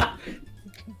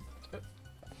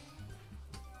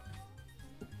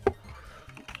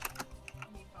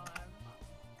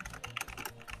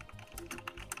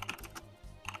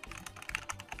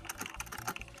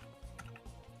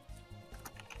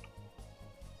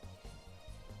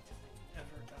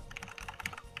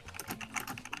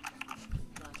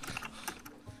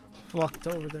 Walked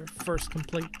over there. First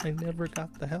complaint, I never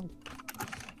got the help.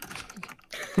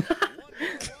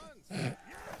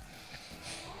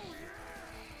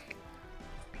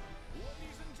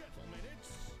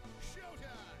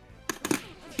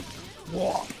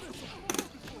 Whoa.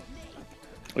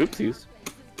 Oopsies.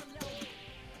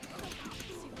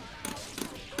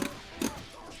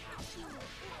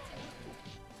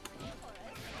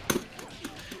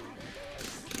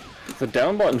 The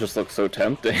down button just looks so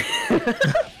tempting.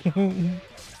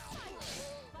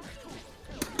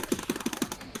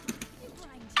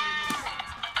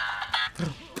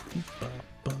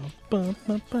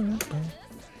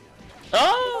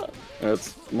 Ah!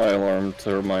 That's my alarm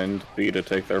to remind B to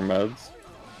take their meds.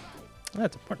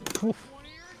 That's important. Oof.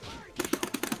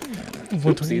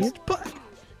 128, but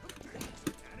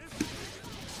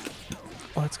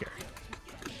oh, that's scary.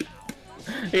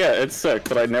 Yeah, it's sick,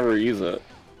 but I never use it.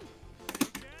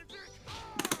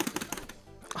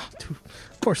 Oh, dude.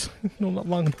 Of course, no, not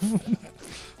long enough.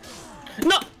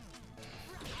 No!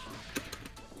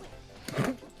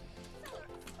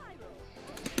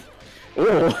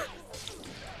 Ooh.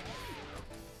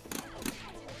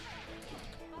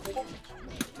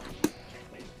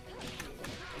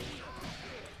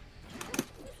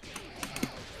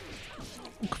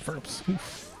 Confirms.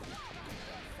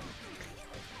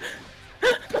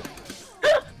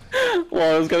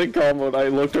 Well, I was gonna comment, I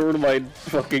looked over to my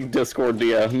fucking Discord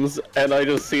DMs, and I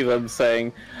just see them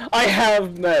saying, I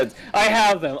have meds! I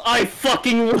have them! I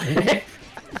fucking win!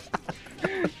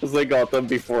 Because they got them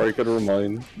before I could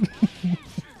remind.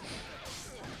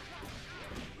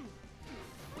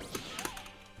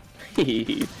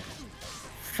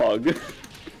 Fug.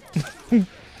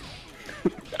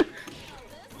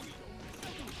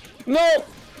 No!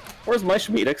 Where's my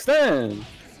Schmied extend?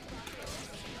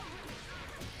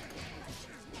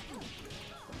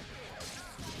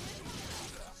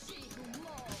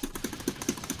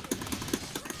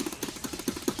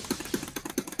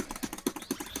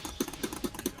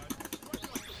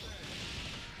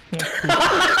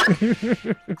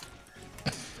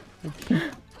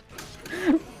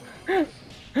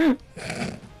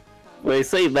 They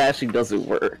say mashing doesn't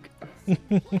work. One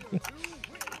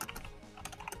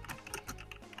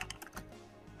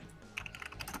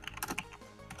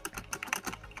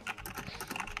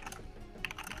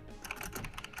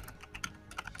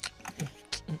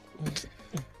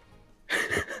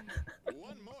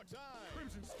more time.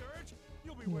 Crimson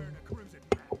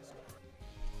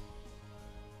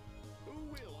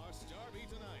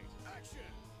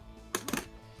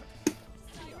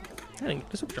I didn't get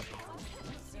the super jump.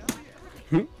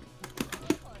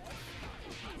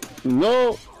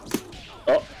 No!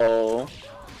 Uh-oh.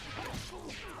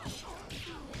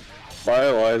 Bye,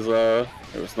 Eliza.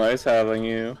 It was nice having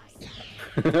you.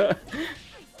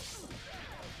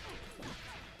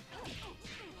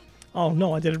 Oh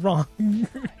no, I did it wrong.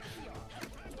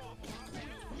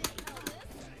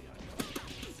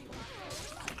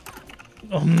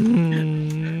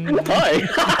 Hi!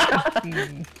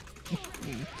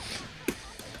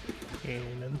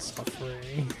 Pain and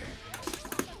suffering.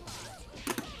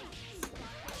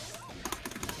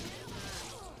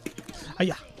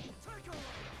 Hiya!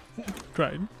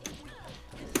 Tried.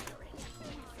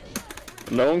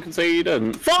 No one can say you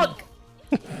didn't. Fuck!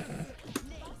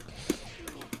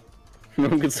 No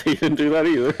one can say you didn't do that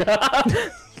either.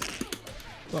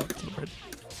 Oh, it's the bread.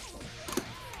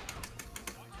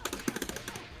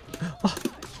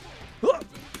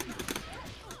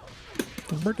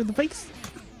 Burnt in the face.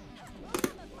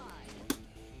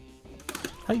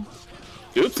 Hi.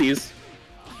 Oopsies.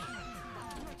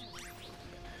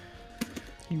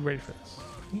 You ready for this?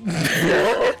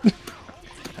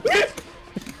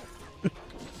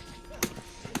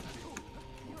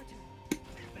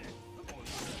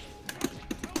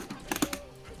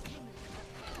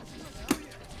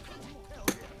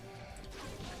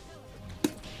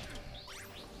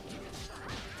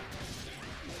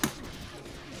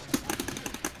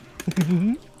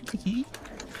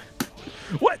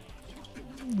 What?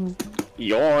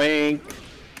 Yoink.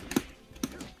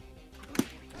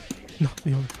 No,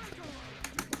 the other.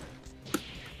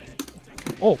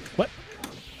 Oh, what?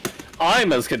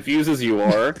 I'm as confused as you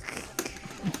are.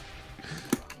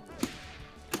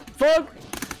 Fuck!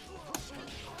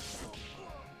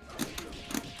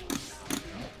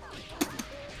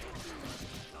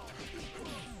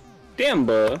 Damn,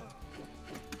 buh.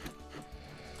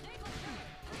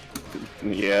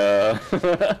 Yeah.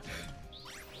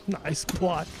 Nice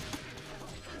plot.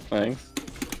 Thanks.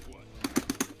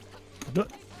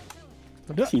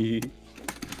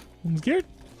 I'm scared.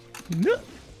 No.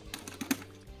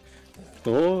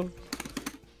 Oh.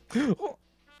 Oh.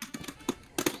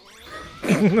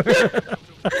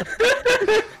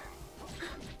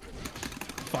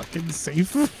 Fucking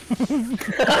safe.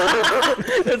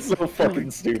 That's so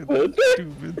fucking stupid.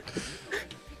 Stupid.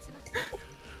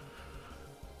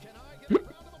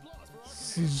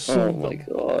 Oh my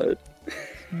god.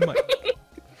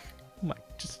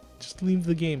 Mike, just leave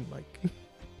the game, Mike.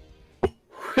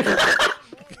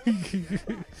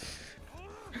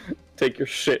 Take your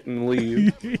shit and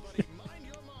leave.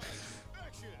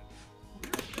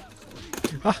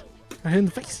 Ah, I hit in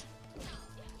the face.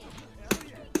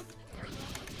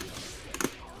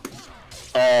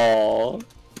 Aww.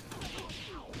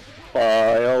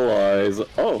 Bye, Eliza.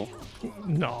 Oh.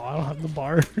 No, I don't have the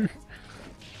bar.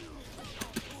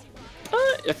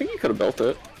 I think you could have built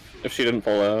it if she didn't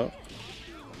fall out.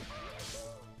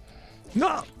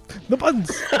 No, the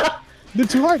buttons. They're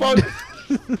too hard. Fuck.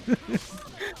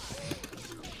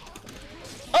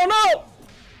 Oh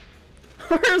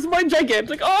no! Where's my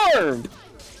gigantic arm?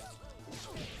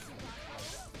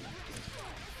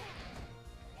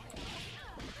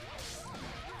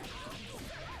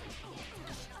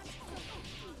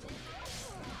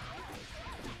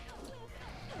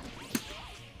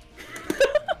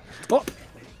 Oh.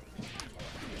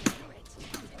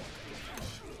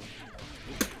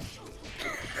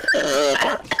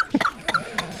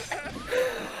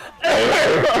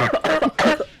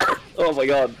 Oh my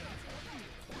god.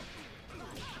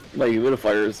 My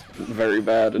humidifier is very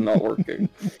bad and not working.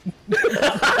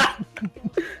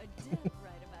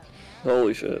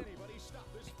 Holy shit.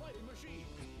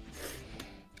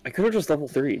 I could have just double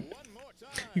 3'd.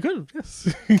 You could have,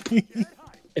 yes.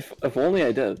 If only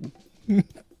I did. I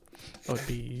would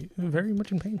be very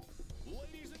much in pain.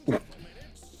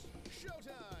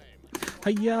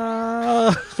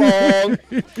 Hiya!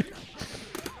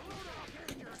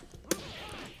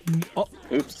 Oh,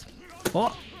 Oops.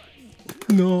 oh!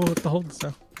 No, what the hold this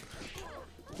now?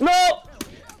 No!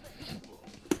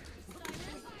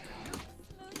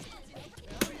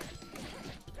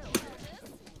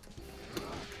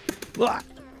 Ah!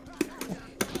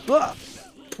 Ah!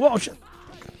 Whoa, shit!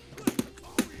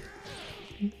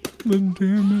 The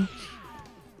damage.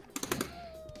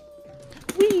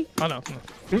 Whee! Oh no,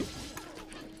 no.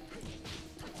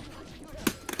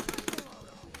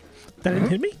 That didn't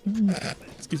hit me?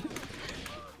 Excuse me.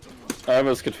 I'm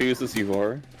as confused as you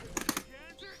are.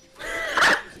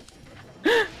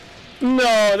 No,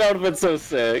 that would have been so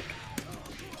sick.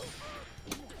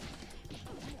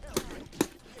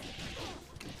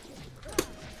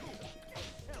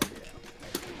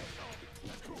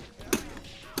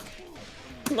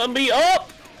 Let me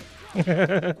up!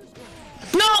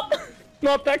 No!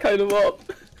 Not that kind of up.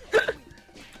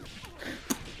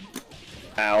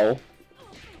 Ow.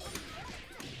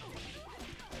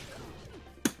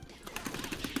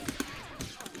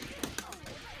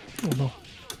 Oh no.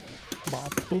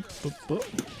 Bop, boop, boop, boop.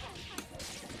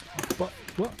 Bop,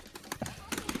 bop.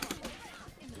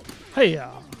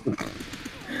 Hey-ya.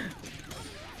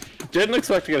 Didn't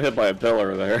expect to get hit by a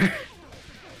pillar there.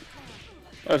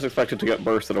 I was expected to get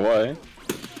bursted away.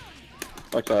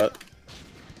 Like that.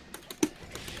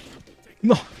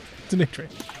 No, it's an A-train.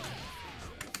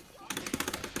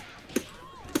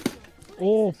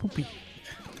 Oh, poopy.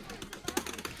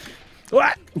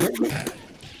 What?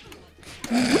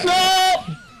 No!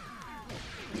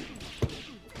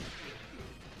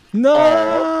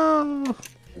 No!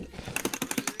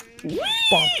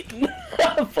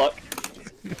 Fuck.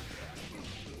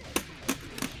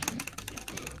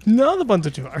 No, the buns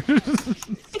are too hard.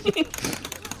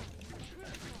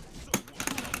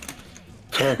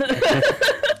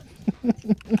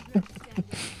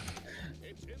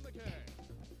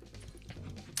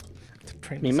 To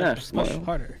train Me myself mash, much smile.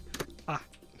 harder. Ah.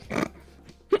 More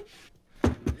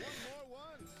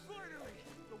ones. Finally,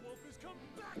 the wolf has come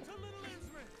back to Little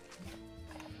Israel.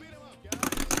 Beat him up,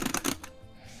 guys.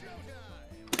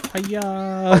 Showtime. Hiya.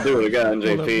 Do it again,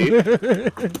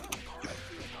 JP.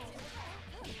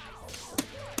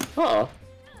 Huh.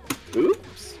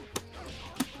 Oops.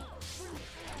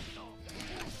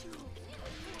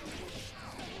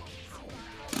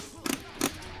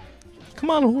 Come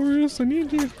on, Horus, I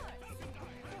need you.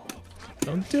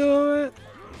 Don't do it.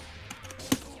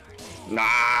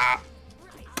 Nah.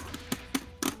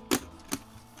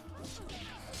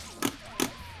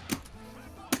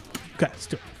 Okay, let's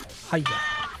do it. Hiya.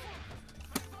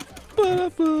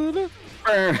 Ba-da-ba-da.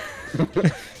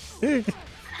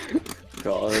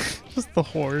 God. Just the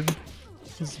horde.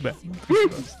 This is bad.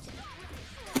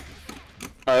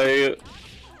 I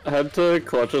had to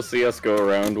clutch a CSGO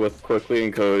around with Quickly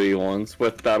and Cody once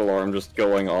with that alarm just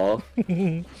going off.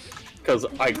 Because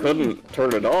I couldn't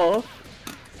turn it off.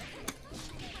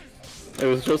 It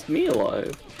was just me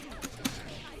alive.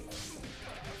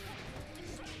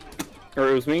 Or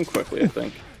it was me and Quickly, I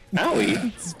think.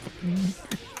 Owie!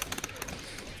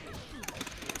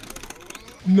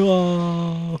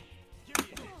 No.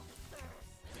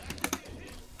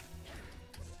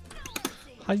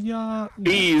 Hiya.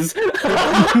 Bees!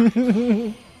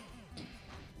 Hiya.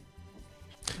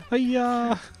 Can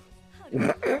I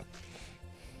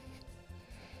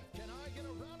get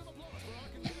a round of applause for our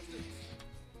contestants?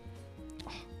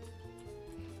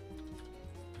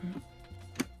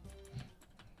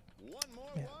 One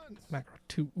more Yeah, once. macro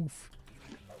 2, oof.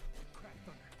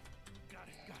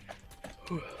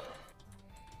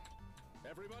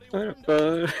 Everybody,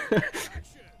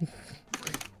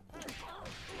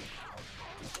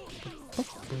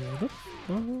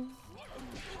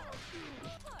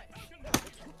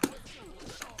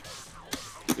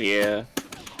 Yeah.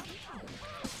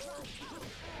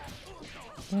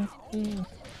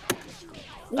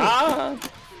 Ah!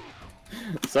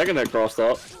 Second I crossed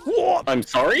up. What? I'm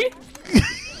sorry?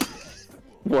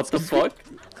 What the fuck?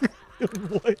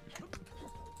 What?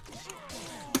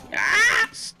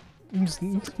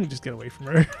 Let me just get away from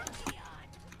her.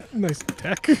 Nice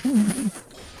attack.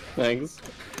 Thanks.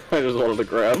 I just wanted to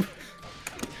grab.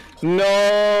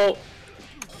 No!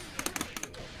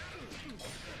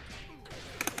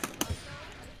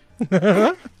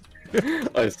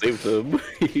 I saved him.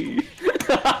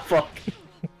 Fuck.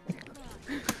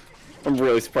 I'm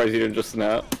really surprised you didn't just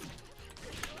snap.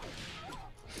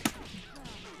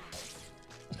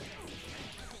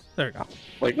 There we go.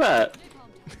 Like that.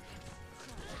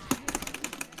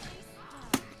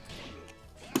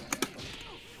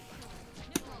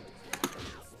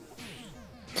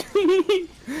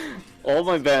 All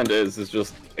my band is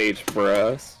just H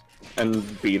brass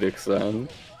and beat extend.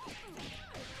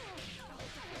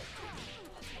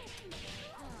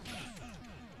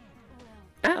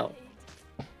 Ow.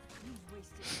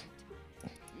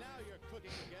 now you're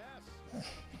cooking the gas.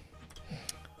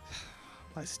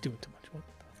 I just doing too much. What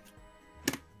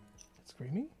the?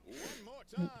 Screaming? One more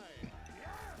time.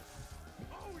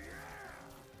 Oh yeah!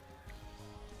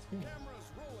 Cameras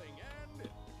rolling and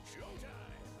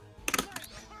showtime.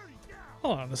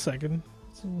 Hold on a second.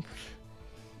 I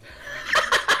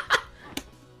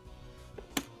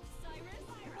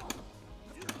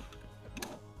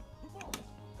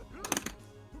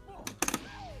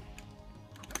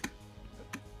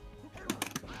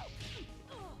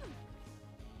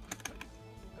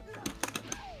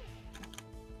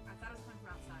thought it was coming from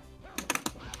outside.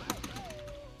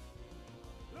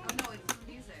 Oh no, it's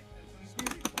music.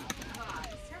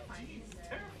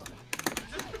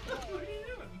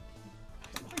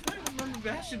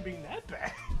 animation being that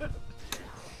bad.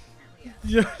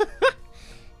 Yeah.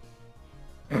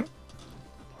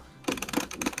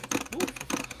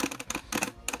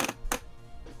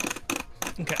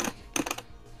 Okay.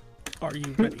 Are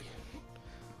you ready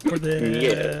for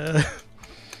the?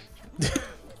 Yeah.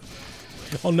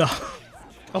 Oh no,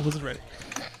 I wasn't ready.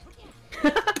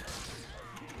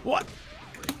 What?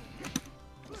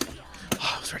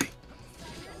 Oh, I was ready.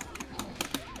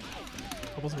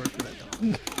 I wasn't ready for that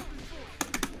though.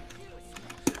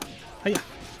 Hiya.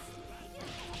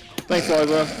 Thanks,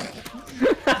 Liza.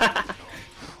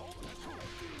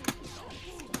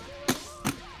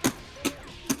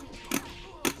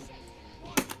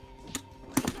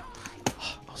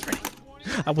 I was ready.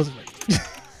 I wasn't ready.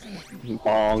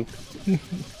 Bonk.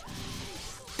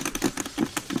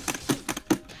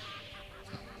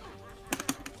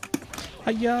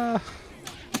 Hiya.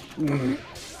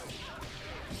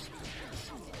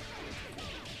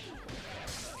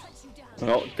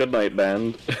 Well, good night,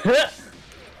 band.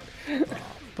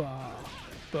 Ba,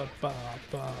 ba, ba, ba,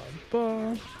 ba,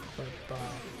 ba, ba, ba.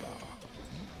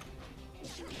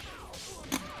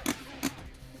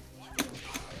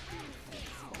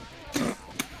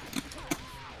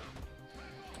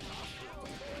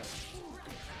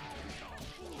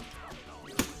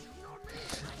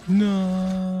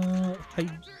 No,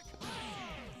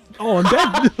 oh, I'm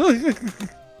dead.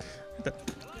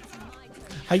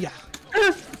 Hiya.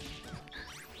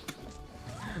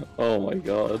 Oh my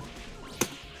god.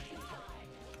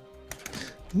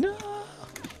 No.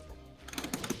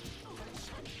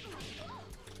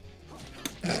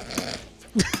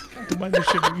 Don't mind the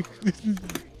shivering.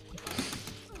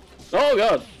 Oh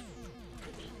god.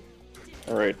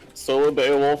 Alright, solo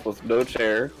Beowulf with no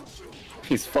chair.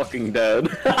 He's fucking dead.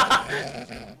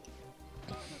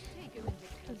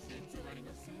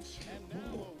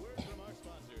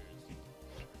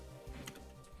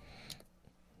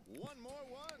 One more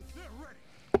one. They're ready.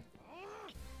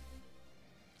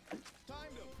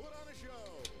 Time to put on a show.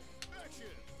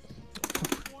 Action.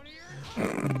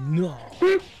 No.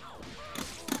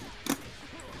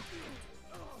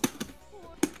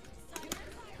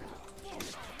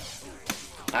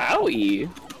 Owie.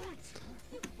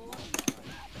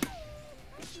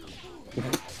 I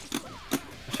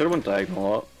should have went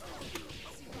diagonal up.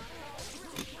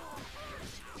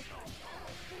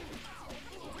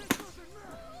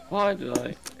 Why did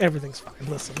I? Everything's fine.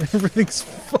 Listen, everything's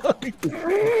fine.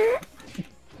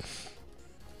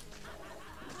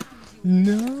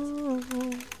 No.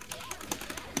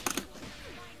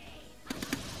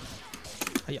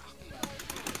 Hiya.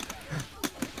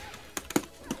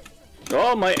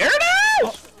 Oh, my air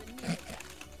dash!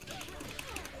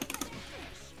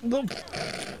 No.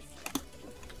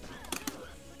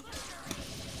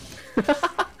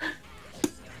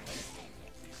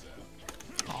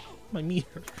 Oh, my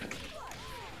meter.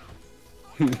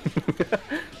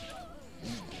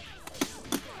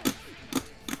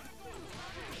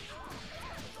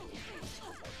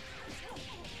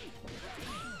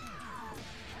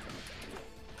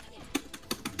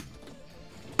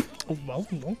 Oh, well,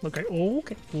 no, okay, oh,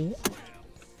 okay. Oh.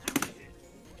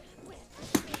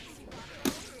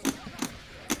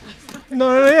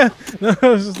 No, yeah. No, I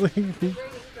was just like,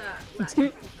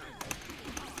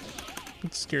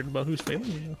 I'm scared about who's failing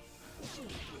me now.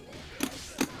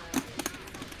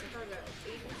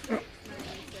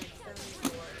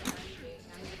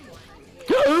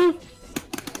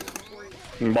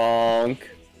 Bonk.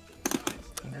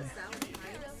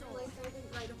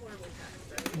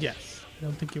 Yes, I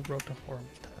don't think you wrote a horrible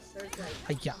test.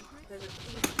 Hiya.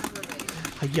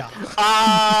 Hiya.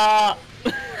 Ah!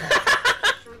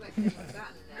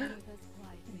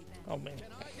 Oh man.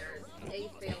 There's a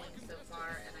failing so far,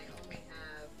 and I only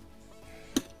have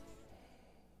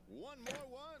One more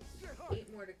one.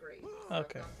 8 more degrees.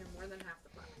 Okay. I've gone through more than half the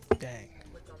class, Dang.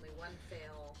 with only 1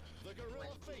 fail, The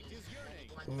gorilla fate is yearning.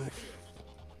 1 Oof.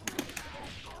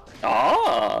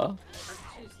 Ah! of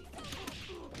 2 seasons.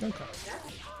 Okay.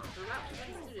 That's, for about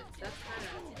 20 students, that's kind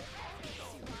of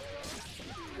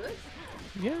good.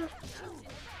 Yeah.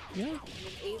 Yeah. I mean,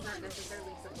 A's aren't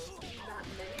necessarily supposed to be that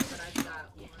many, but I've got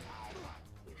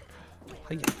 1,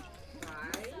 Hiya. 5,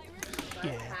 about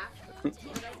Yeah. half the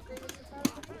that I've graded so far.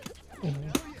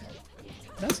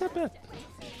 That's not bad.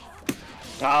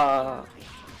 Ah!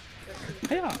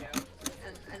 Hiya.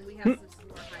 And we have some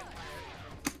more high flyers.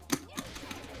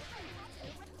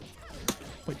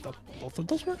 Wait, both of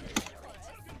those work?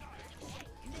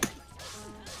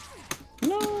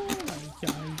 No!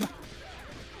 Yeah.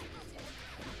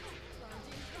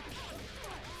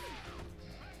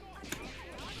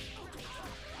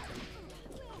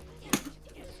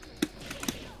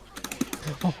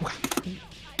 Oh,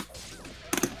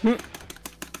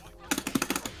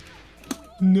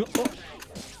 No.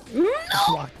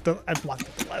 I blocked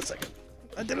it the last second.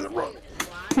 I did it wrong.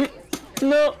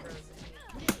 No.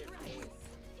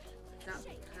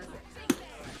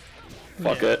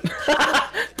 Fuck Yeah. it.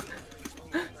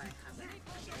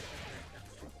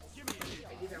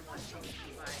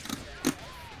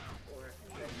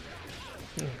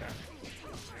 Okay.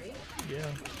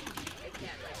 Yeah.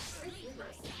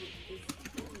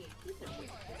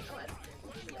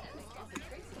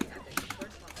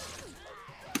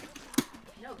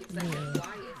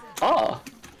 Ah.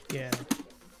 Yeah.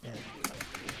 Yeah.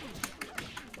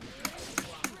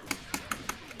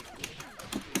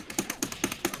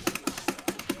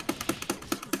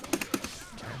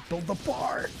 Build the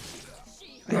bar.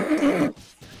 That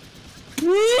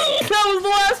was the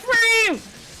last frame.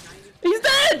 He's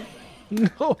dead.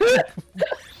 No.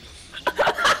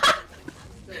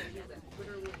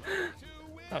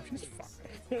 Oh, she's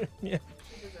fine. Yeah.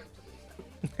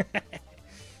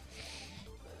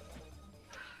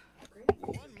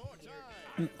 One more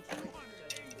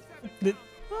time.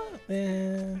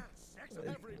 Man,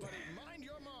 Everybody, mind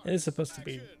your mark. it is supposed to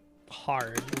be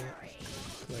hard.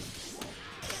 Like,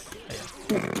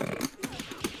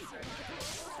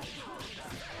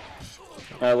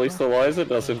 At least Eliza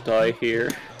doesn't die here.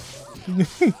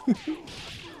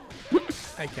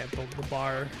 I can't build the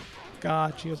bar.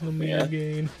 God, she has no meter Yeah.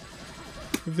 gain.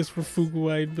 If this were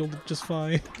Fugu, I'd build it just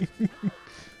fine.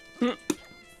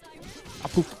 Ah,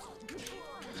 poop.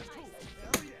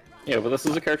 Yeah, but this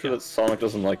is a character that Sonic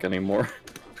doesn't like anymore.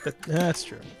 That's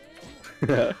true.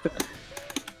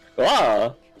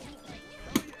 Ah!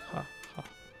 Ha, ha.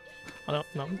 Oh no,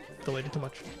 no, delayed it too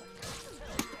much.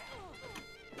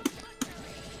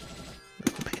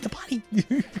 Pay the body.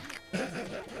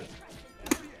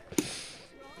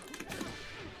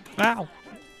 Ow.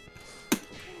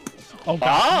 Oh god.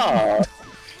 Ah!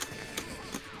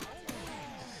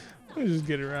 Let me just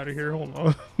get her out of here. Hold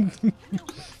on.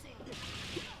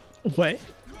 What?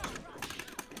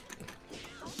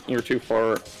 You're too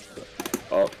far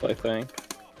up, I think.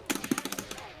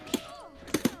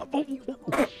 Oh,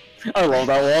 I love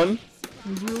that one. it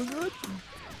was really good.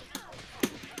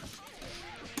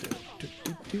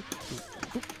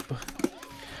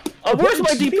 Oh, where's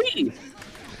my DP?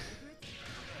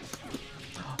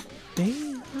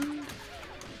 Band.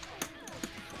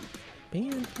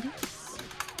 Band, please.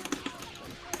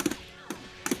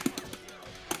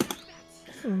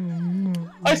 Oh, no.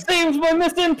 I saved my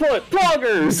missed input!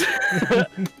 Poggers!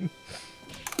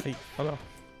 Hey, oh no.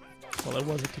 Well, there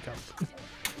was a kick out.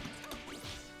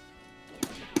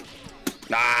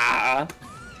 Nah!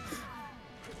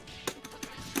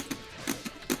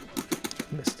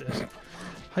 Missed it.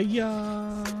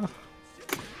 Hiya!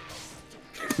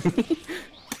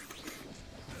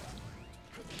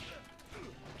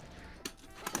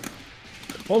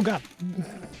 Oh god!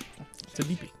 It's a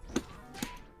DP.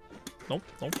 Nope,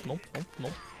 nope, nope, nope,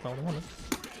 nope. I don't want it.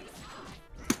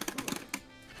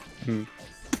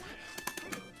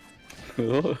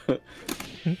 Oh!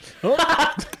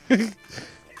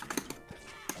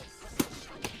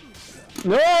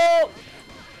 No!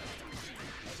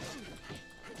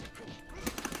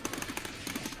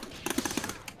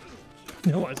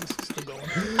 No, why is this still going?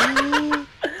 I'm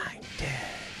dead.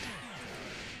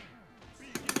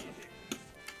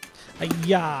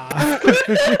 Hiya!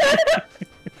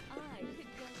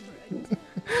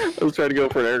 I was trying to go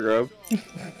for an air grab.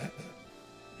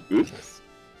 Oops.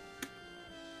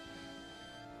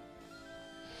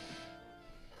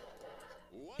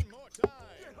 One more time.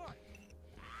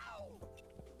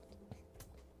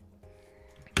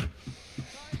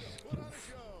 Put on a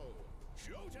show.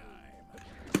 Showtime.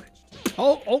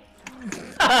 Oh, oh!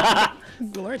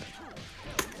 Lord.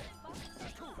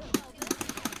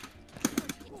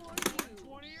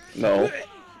 No.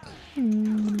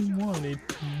 Wanted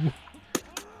to.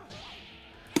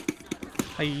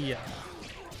 Hiya.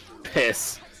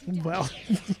 Piss. Well.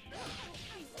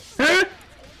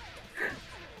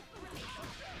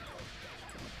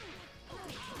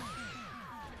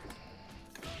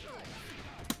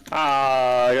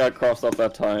 Ah, I got crossed up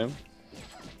that time.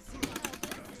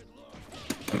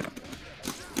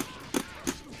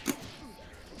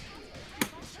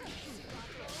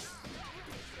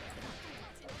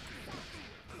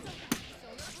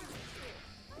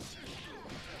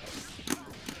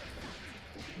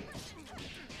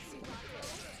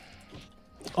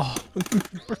 Oh,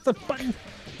 press the button.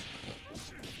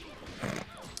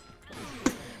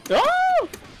 Oh!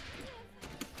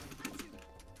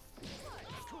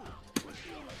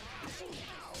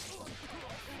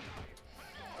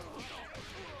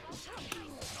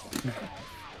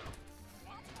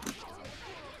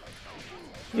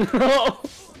 No!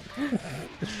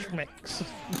 Schmecks.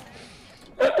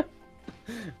 I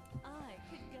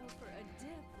could go for a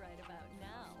dip right about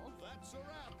now. That's a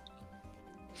wrap.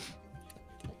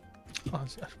 Oh,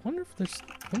 I wonder if there's.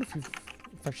 I wonder if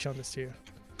I've shown this to you.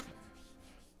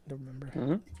 I don't remember.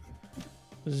 Mm-hmm.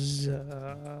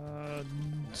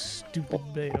 Stupid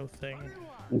Bayo thing.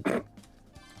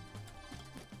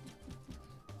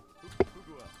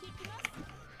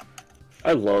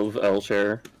 I love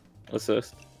L-share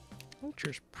assist.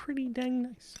 Vulture's pretty dang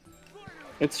nice.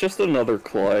 It's just another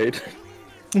Clyde.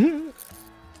 Ladies and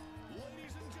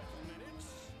gentlemen,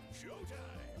 it's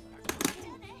showtime.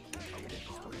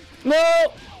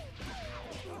 No!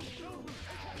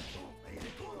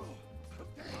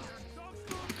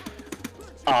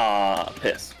 Ah,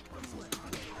 piss.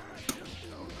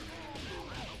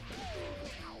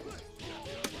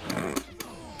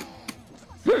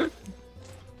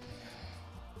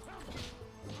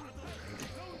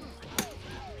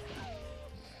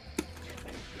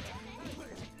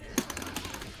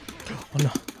 Oh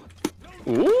no.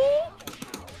 Ooh!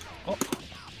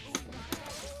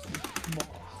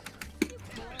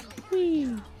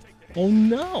 Whee. Oh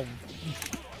no.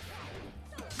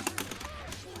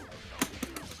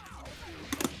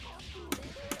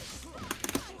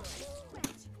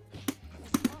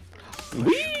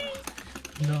 Whee!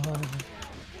 No.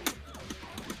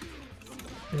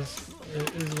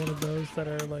 Is one of those that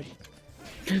are like.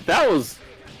 That was...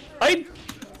 I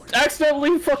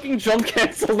accidentally fucking jump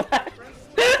canceled that.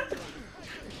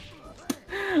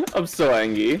 I'm so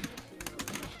angry.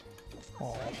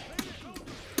 Oh.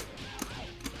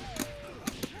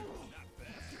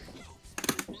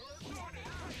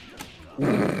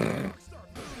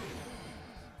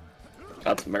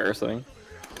 That's embarrassing.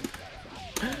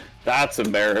 That's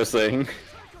embarrassing.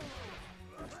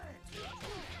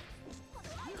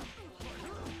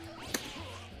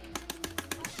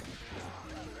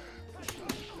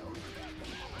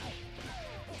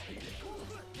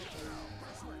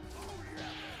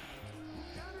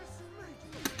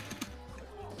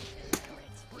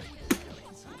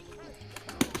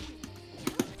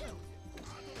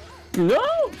 No!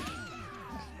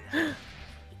 The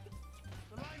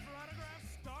line for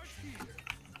autographs starts here.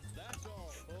 That's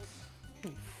all, folks.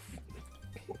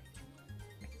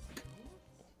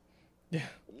 Yeah.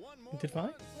 One more. Did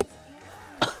fine.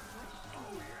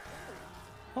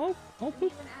 Oh, oh,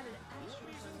 poop.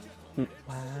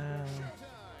 Wow.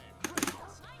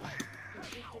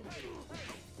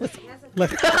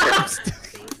 Let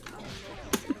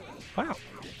Wow.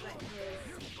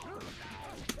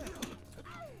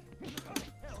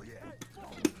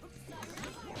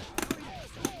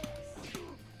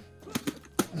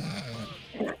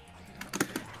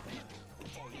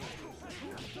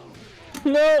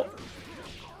 No!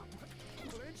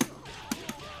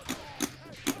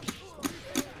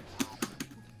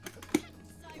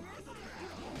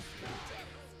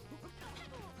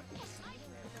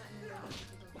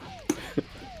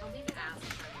 I'll need to ask.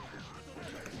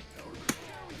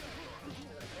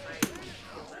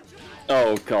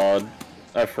 Oh god.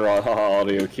 I forgot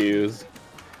audio cues.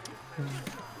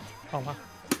 Oh wow.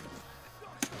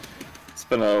 It's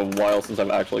been a while since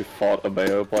I've actually fought a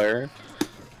Bayo player.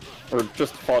 Or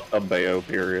just fought a Bayo,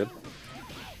 period.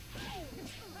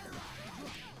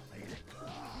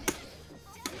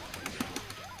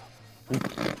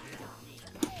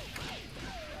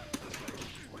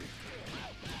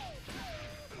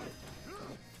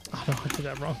 Oh no, I did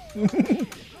that wrong.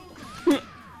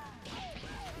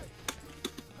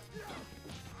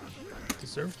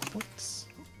 Deserved points.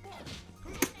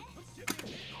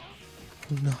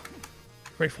 No.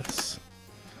 Ready for this.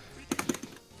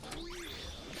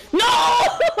 No!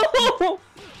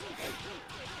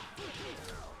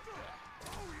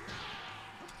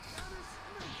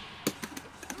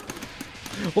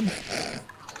 Oh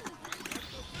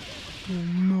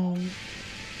no.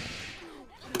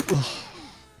 Ugh.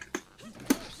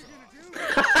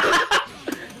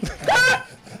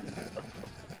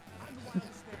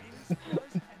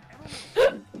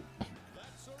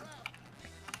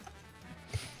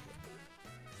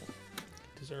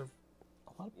 Deserve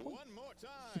a lot of points. One more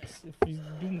time. If he's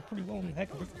doing pretty well in the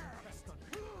Heckin.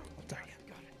 Oh, dang it.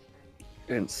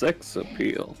 And 6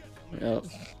 appeal. Yep.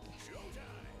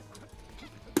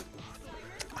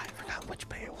 I forgot which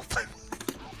Beowulf I was.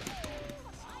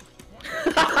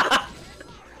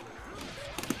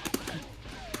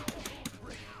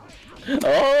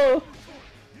 Oh!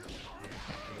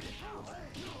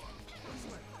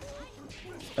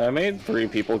 I made 3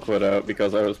 people quit out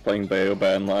because I was playing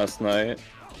Bayoban last night.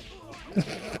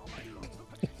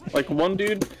 Like, one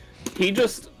dude, he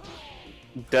just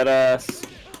deadass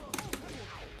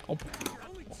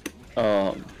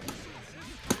Um.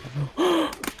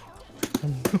 Oh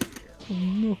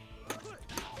no.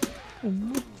 Oh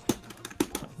no.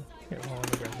 Here, hold on,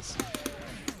 let me grab this.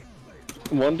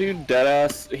 One dude,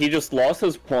 deadass, he just lost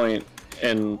his point,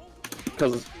 and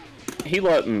because he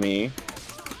let me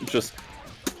just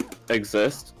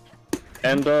exist,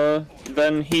 and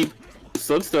then he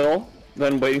stood still,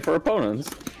 then waiting for opponents.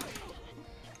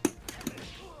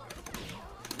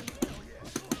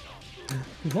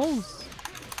 Close.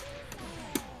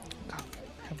 God,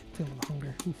 I'm feeling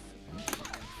hunger. Oof.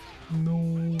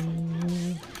 No.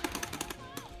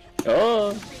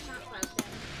 Oh.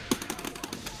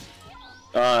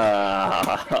 Trying to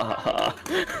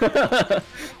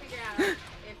figure out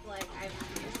if like I have a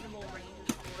reasonable range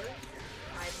of scores.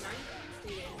 I have 19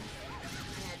 students.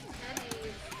 I had 10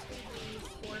 A's, 2 B's,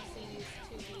 4 C's,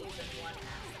 2 B's, and 1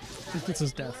 F. This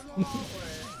is death.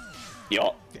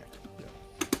 Yup. Yeah.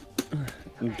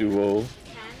 Duo. 10 A's,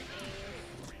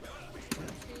 2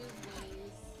 B's,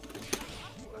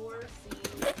 4 C's, 2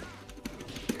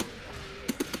 B's,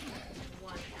 and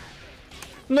 1 F.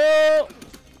 No.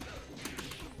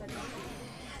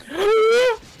 Is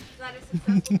that a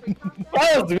successful pre-contest?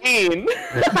 That was mean.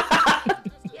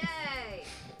 Yay!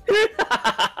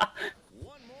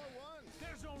 One more one.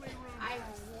 There's only room I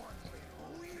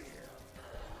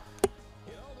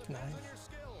Nice.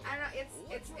 don't know.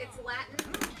 It's Latin,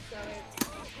 so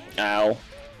it's Ow.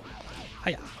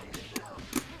 Hiya.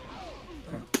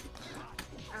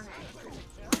 okay.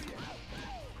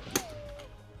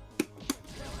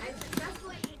 I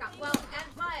successfully got but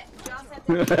Joss had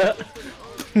to this was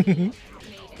only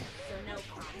made it, so no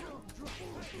comment.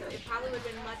 So it probably would have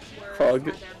been much worse Hug.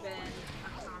 had there been a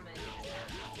comment.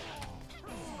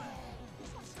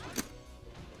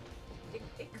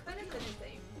 It could have been the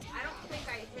same. I don't think I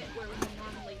hit where we would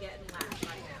normally get in last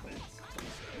right now.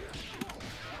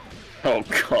 Oh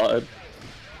god.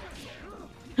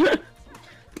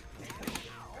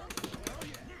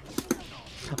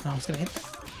 Oh, no, I was gonna hit that.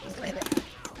 I was gonna hit it.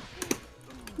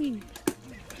 Whee.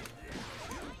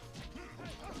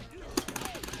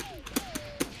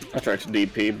 I tried to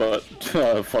DP, but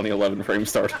funny 11 frame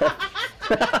start off.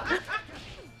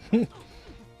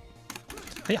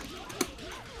 Hiya.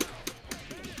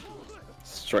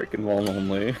 Striking one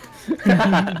only.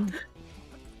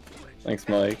 Thanks,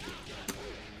 Mike.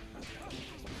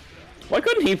 Why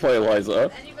couldn't he play Eliza?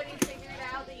 Did anybody figure it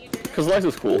out that you did it? Because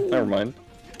Eliza's cool. Never mind.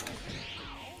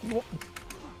 I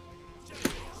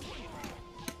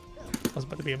was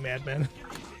about to be a madman.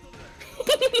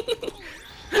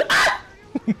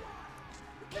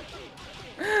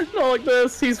 Not like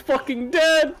this. He's fucking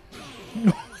dead.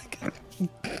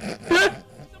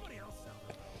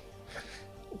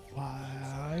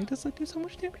 Why does it do so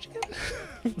much damage again?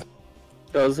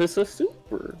 Does this a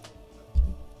super?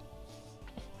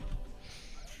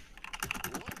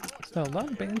 Is that a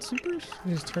lot of band supers?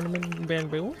 Is tournament and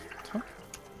band Beowulf? Huh?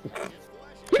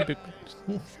 Two big bands.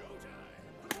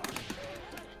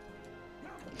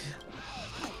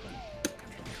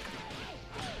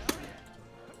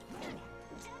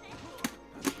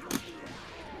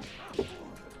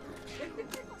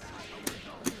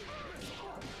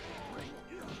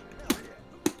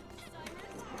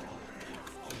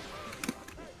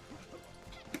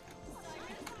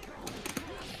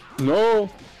 No.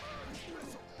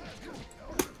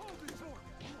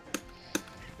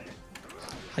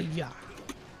 Hiya.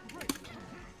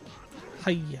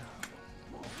 Hiya.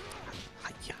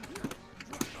 Hiya.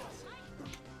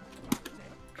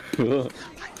 Oh,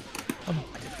 I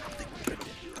did something.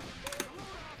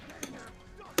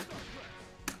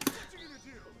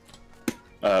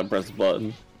 Press the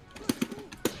button.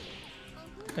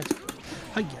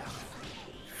 Hiya.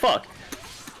 Fuck.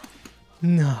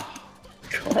 No.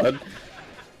 God.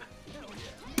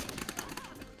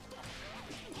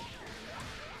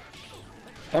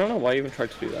 I don't know why you even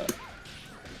tried to do that.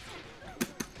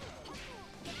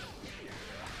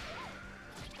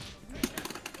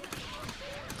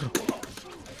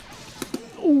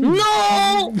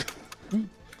 No!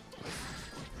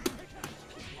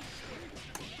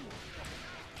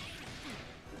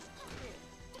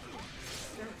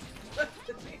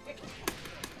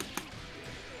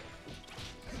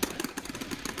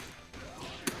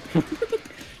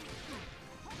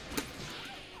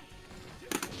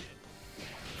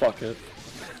 Fuck it.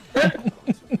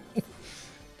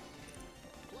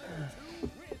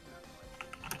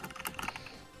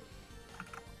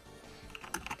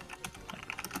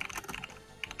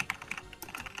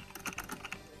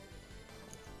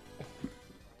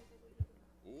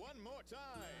 one more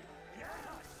time.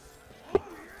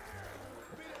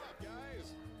 Beat 'em up,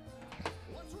 guys.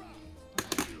 Let's rock.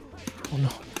 Oh no.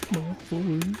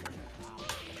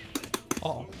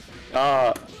 Oh.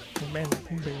 Ah, Bail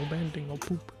banding, oh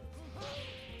poop.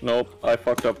 nope, I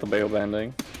fucked up the bail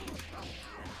banding.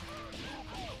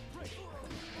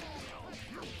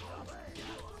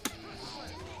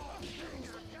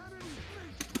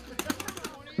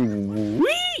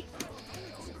 Whee!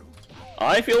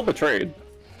 I feel betrayed.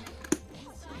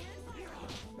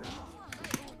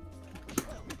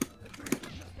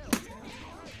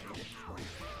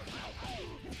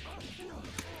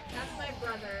 That's my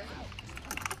brother.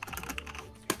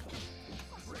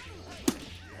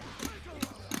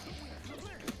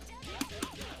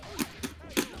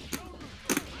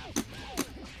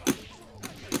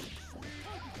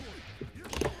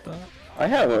 I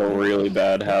have a really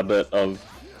bad habit of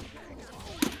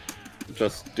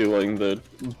just doing the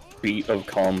beat of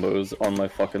combos on my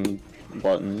fucking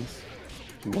buttons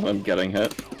when I'm getting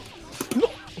hit.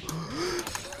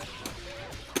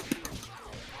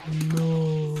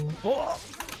 No. Oh.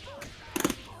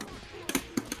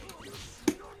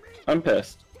 I'm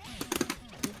pissed.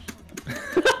 I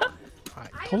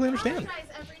totally understand. I apologize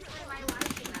every time I lie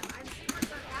to them. I'm super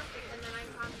sarcastic and then I'm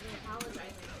constantly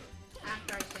apologizing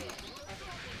after I say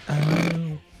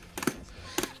everything.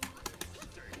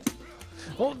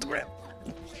 Oh, the grab.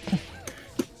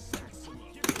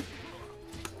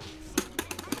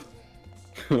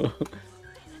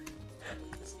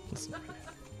 Listen.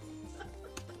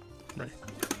 Right.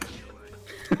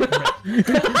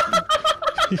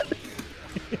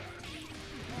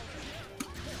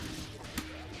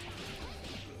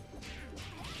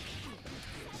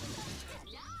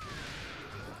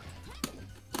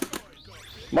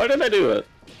 Why did I do it?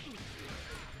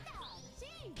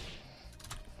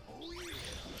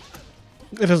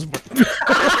 It doesn't work.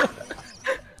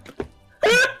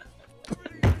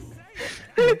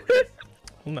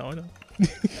 No, I know.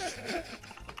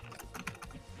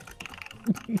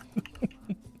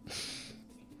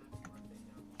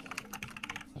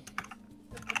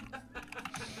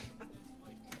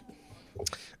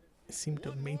 I seem to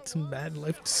have made some bad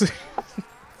life decisions.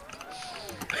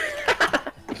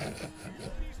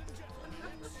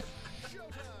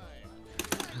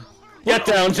 Get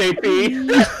down,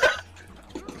 JP!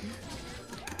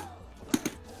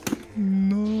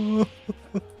 No.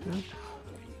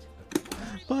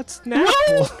 But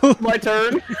Snapple. My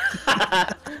turn!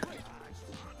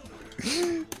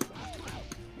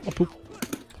 Oh, poop.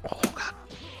 Oh, God.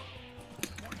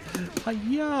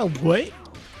 Yeah, what?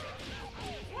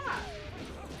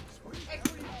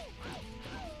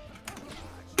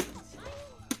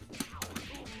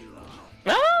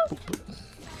 Ah!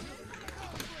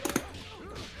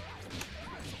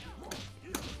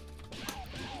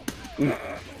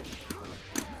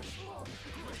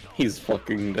 He's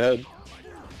fucking dead.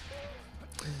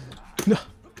 No.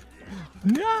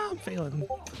 No, I'm failing.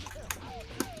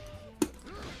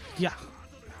 Yeah.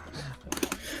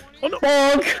 Oh no!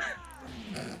 Bonk!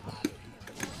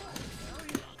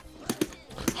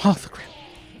 Oh, the crap.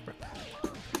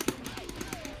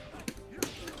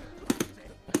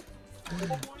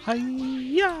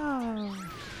 Hiya!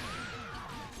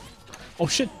 Oh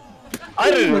shit!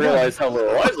 I didn't realize how low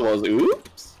I was.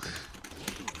 Oops!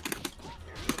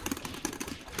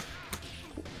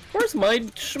 Where's my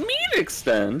Schmied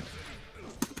extend?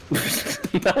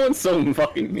 That one's so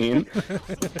fucking mean.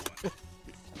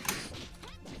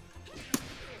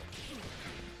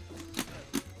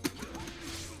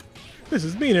 This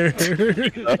is meaner.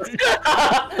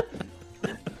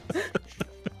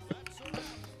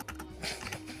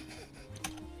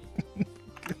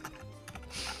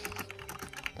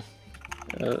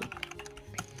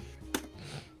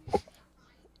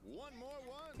 One more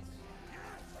once.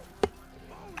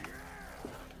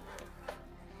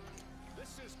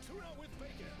 This is Tuna with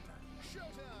Bacon.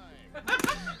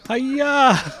 Showtime.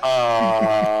 Hiya!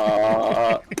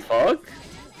 Fuck?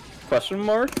 Question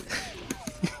mark?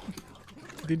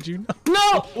 Did you know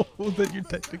No! that you're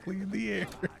technically in the air?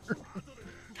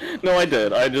 No, I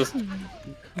did. I just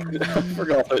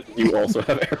forgot that you also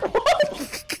have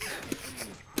airwalls.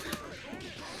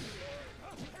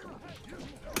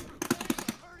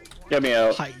 Get me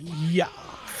out. Hiya!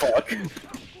 Fuck.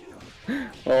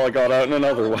 Well, I got out in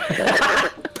another way.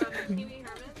 Kiwi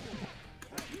Hermit.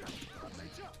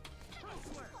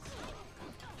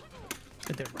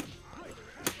 I did run.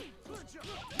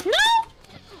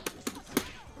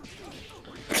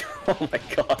 Oh my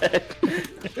god.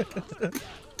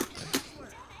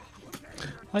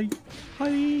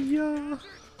 Hiya!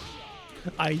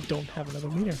 I don't have another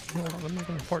meter. Hold on, I'm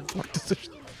making an important work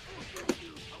decision.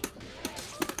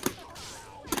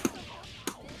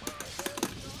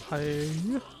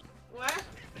 Hiya! What?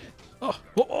 Oh,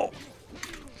 oh, oh.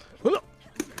 Oh, no.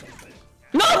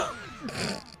 No!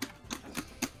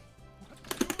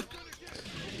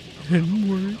 Didn't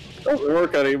work. Doesn't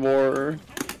work anymore.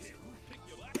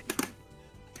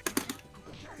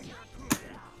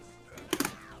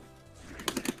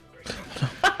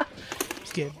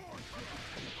 Scared.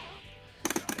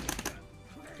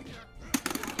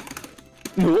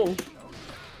 Whoa.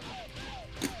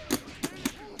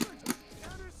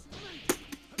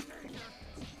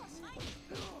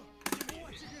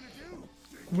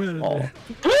 Where are Oh. they?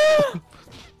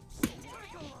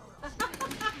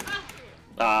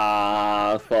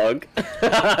 Ah, fuck.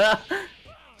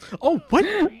 Oh, what?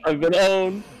 I've been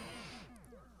owned.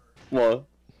 What?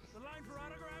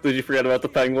 Did you forget about the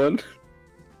penguin?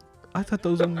 I thought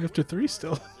those only after 3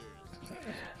 still.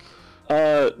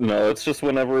 No, it's just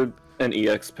whenever an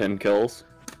EX pin kills.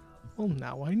 Well,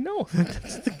 now I know.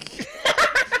 That's the...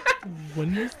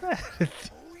 When was that?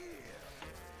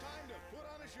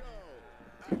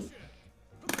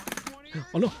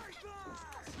 Oh no.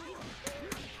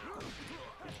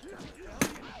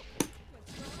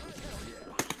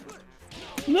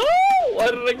 No!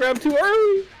 Why did I grab too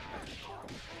early?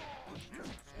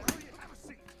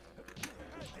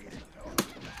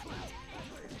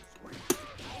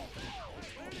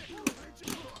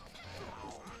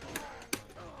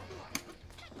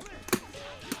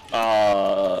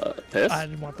 Piss? I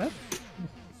didn't want that.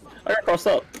 I got crossed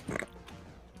up.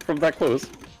 From that close.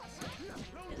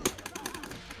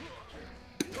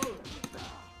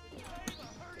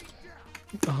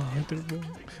 Oh, I did it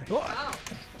wrong. Oh.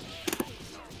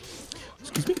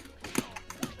 Excuse me?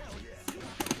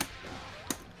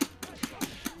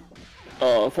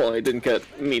 Oh, if only I didn't get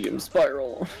medium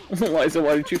spiral. Liza,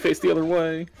 why did you face the other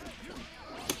way?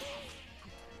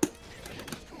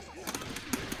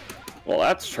 Well,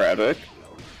 that's tragic.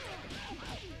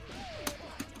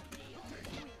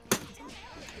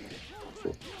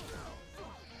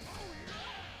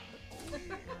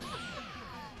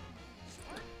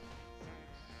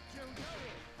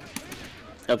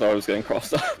 I thought I was getting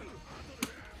crossed up.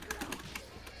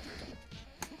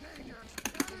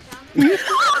 The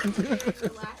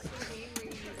last game where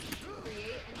you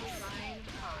create and design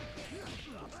pods.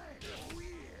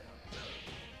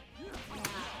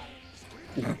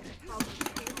 Yeah.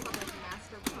 It's called like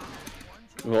Master Pod.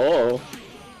 Whoa.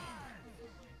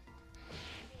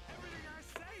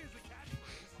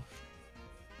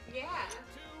 Yeah.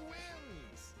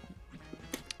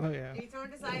 Oh yeah. Each one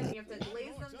designs, and you have to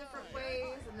glaze them different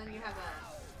ways, and then you have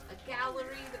a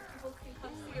gallery that people can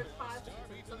come see your pots, and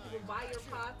some people buy your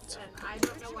pots, and I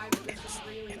don't know why, but this is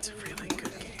really, It's a really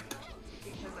good game.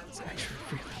 because I'm It's good. actually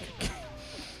a really good game.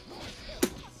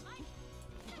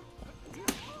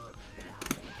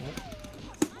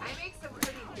 I make some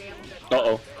pretty damn good pots.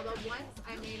 Uh-oh. Although once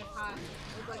I made a pot, it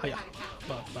looked like Hiya. it had a cat.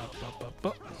 Ba, ba, ba, ba,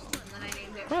 ba. And then I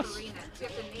named it Cross. Karina. So you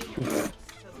have to name it.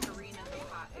 So Karina the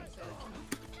pot instead of...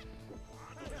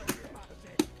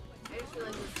 I just feel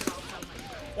like this should all sound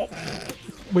like that.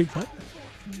 Wait, what?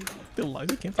 The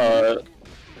Liza can't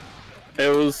It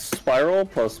was spiral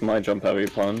plus my jump heavy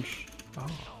punch. Oh.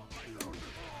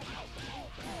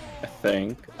 I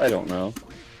think. I don't know.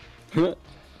 Okay,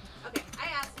 I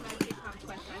asked him a prompt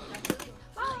question.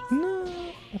 Bye! No.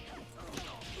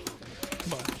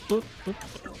 Ba, ba, ba.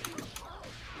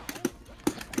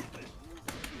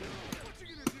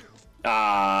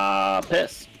 Ah,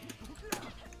 piss.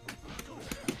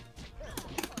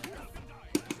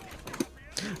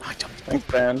 I jumped. Thanks,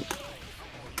 Ben.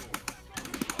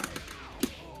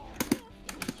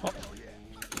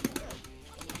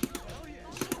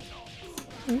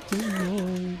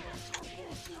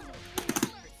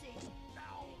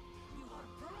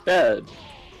 Dead.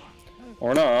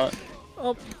 Or not.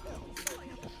 Oh.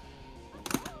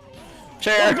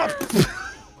 Chair!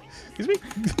 Excuse me.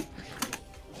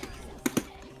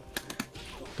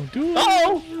 Don't do it.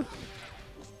 Oh!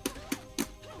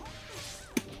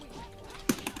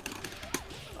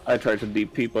 I tried to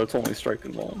DP, but it's only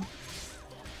striking one.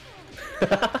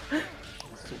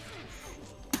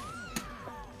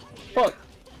 Fuck.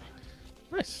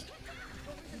 Nice.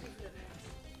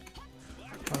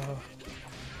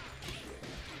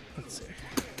 Let's see.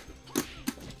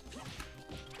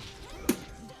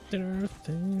 Dinner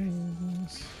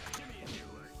things.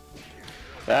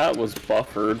 That was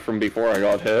buffered from before I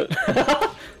got hit.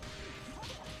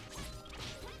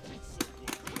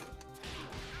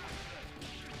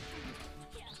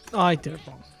 Oh, I did it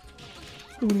wrong.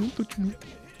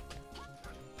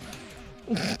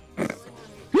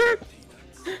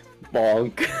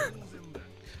 Bonk.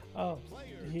 Oh,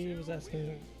 he was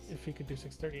asking if he could do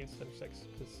 630 instead of 6,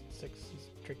 because 6 is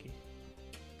tricky.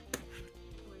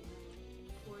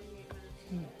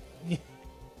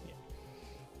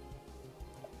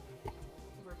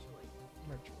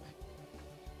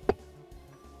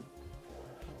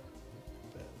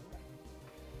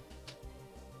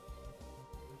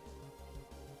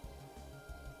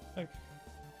 Okay.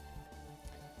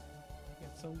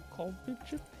 Get some cold in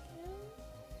Japan.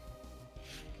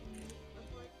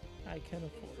 I can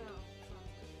afford it.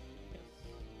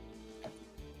 Yes.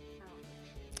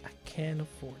 I can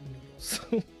afford noodles.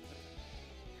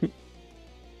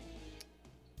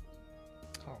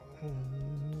 Oh,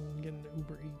 getting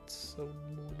Uber Eats, so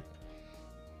lord.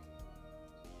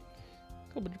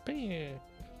 Go to Japan.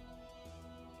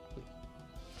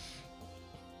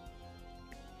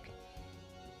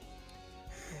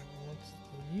 What's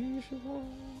the usual?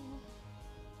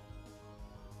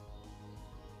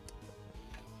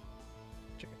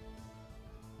 Chicken.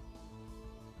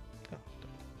 Oh,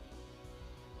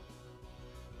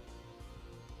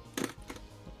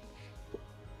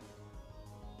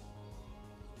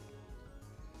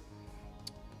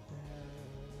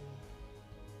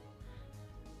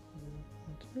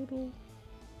 noodle.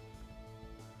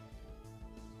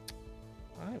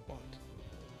 I want.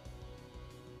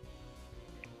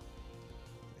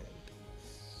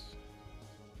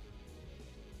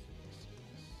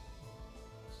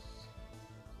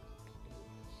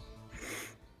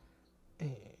 And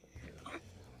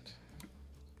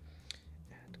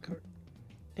add cart.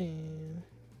 And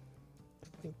I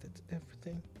think that's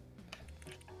everything.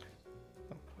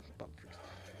 Oh, bought first.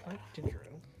 I like ginger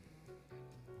ale.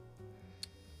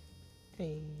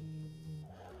 And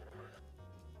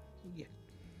yeah.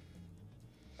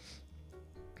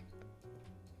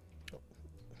 Oh.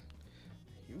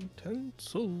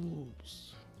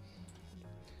 Utensils.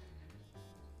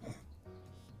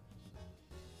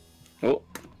 Oh,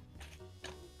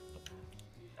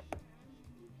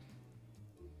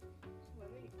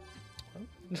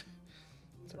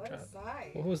 It's our What a job. sigh.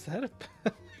 What was that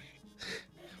about?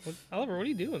 Oliver, what are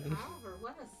you doing? Oliver,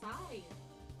 what a sigh.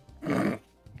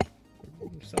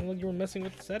 You sound like you were messing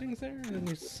with the settings there, and then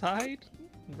you sighed?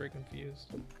 I'm very confused.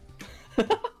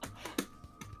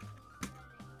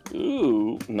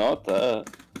 ooh, not that.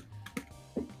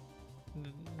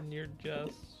 You're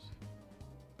just...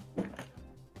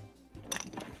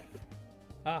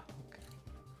 Ah, okay.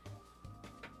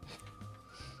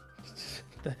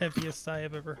 The heaviest sigh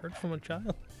I've ever heard from a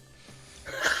child.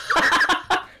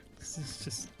 This is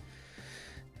just...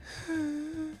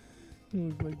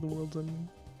 like the world's ending.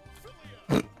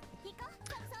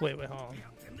 Wait, hold on.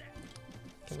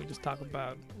 Can we just talk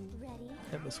about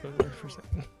Headless Squiggler for a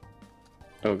second?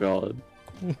 Oh god.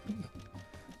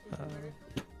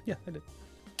 Yeah, I did.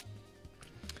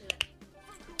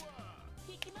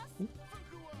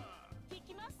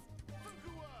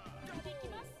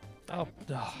 Oh,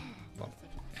 well,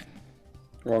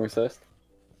 Wrong assist.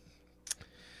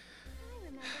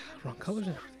 wrong colors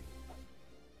and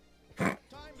everything.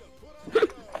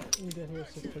 We did here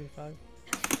 625.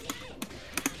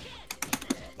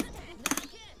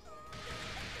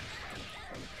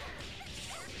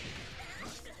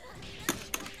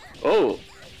 Oh!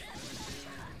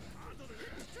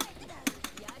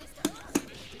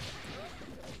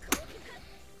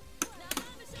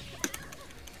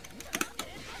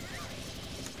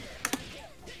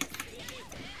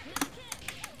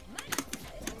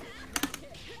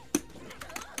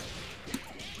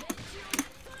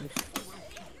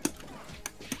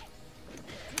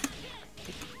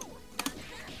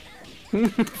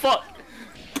 Fuck!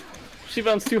 She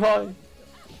bounced too high.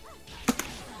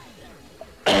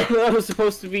 That was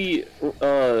supposed to be,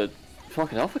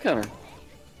 fucking alpha counter.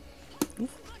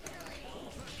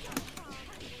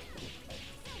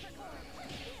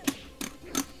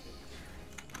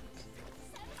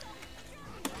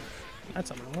 That's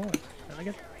something I want. Did I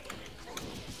get?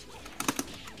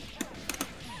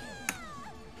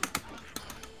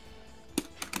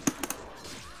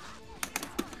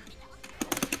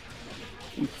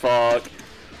 Fuck.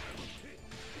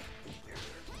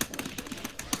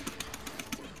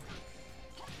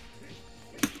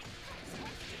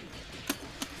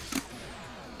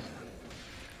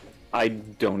 I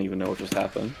don't even know what just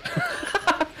happened.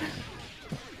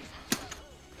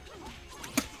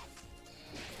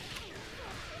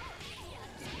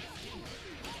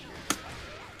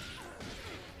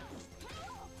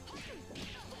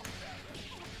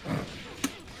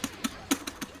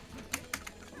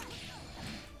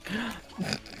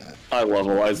 I love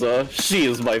Eliza. She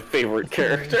is my favorite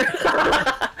character. Player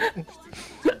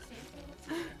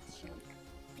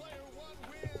one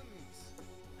wins.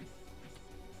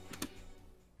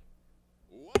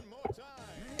 One more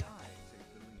time.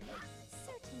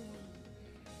 Certainly.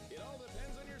 It all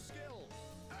depends on your skill.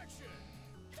 Action.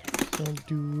 Don't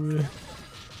do it.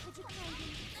 Would you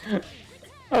kindly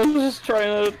I was just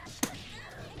trying to...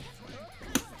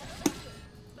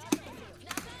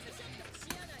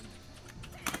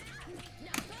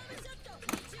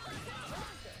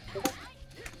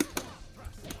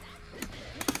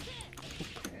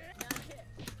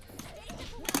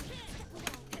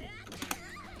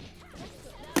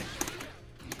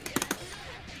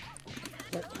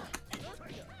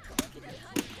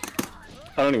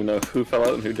 I don't even know who fell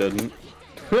out and who didn't.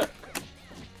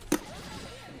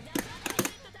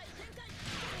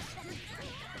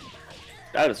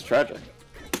 That is tragic.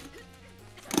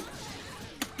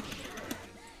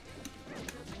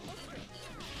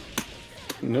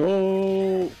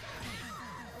 No.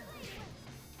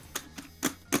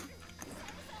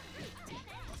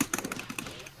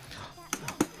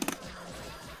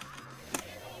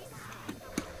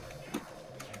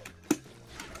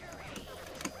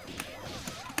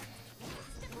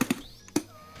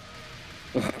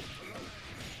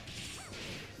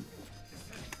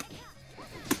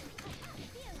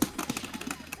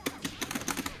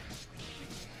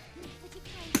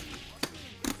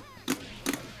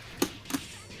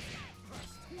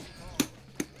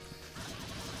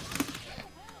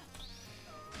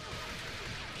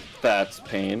 That's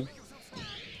pain.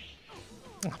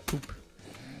 Oh, poop.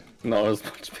 Not as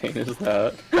much pain as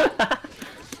that.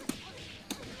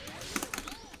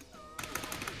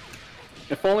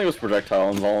 If only it was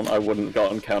projectile invuln, I wouldn't have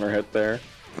gotten counter hit there.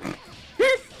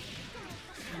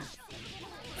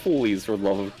 Please, for the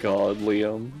love of God,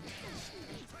 Liam.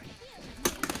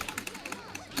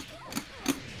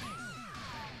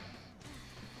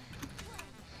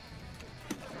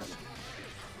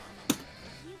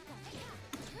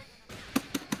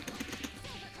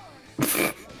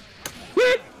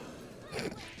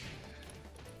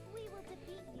 We will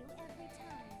defeat you every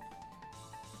time.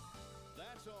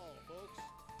 That's all, folks.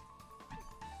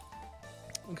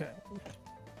 Okay.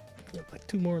 Yeah, like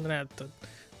 2 more than that.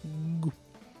 Goo.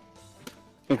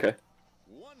 Okay.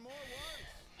 One more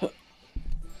one.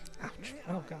 Ouch.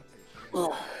 Oh, God.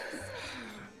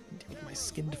 Damn, my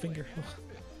skinned finger. Ugh.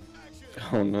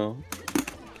 Oh no.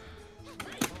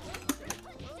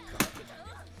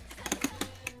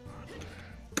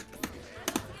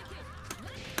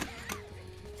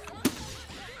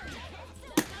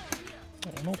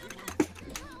 I don't know.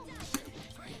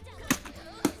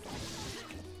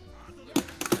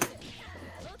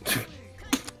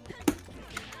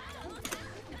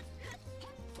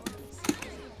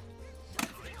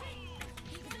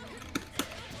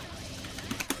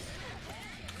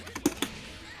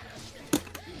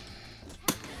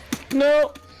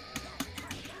 No!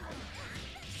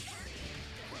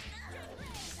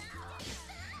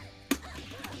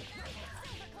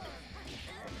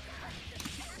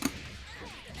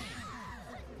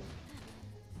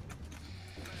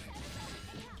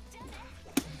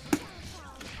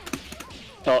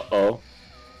 Uh-oh.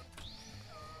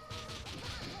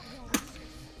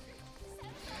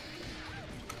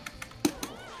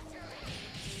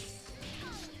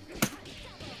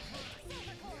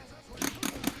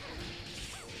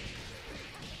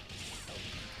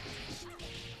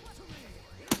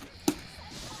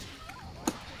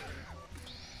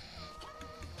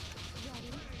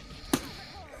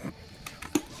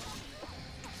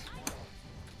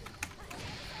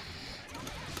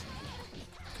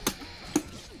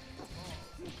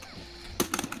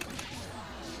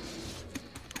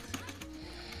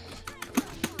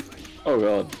 Oh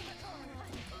god.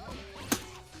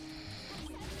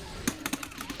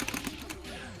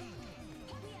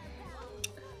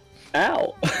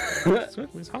 Ow! This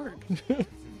was hard.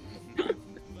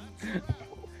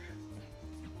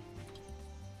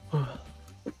 One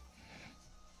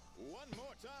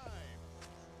more time.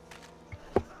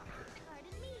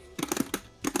 Pardon me.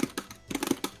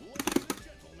 Ladies and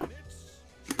gentlemen, it's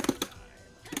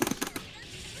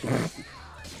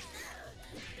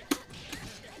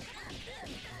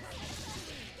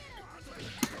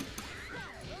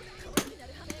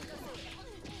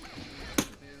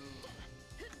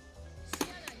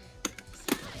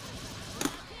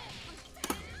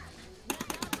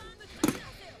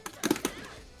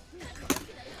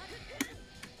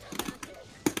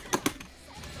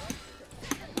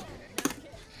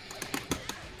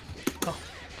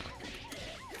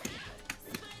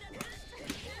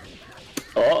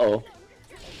Oh, Uh-oh.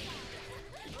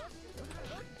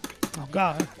 oh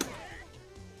God.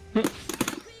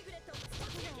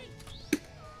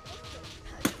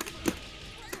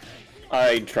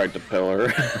 I tried to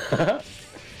pillar.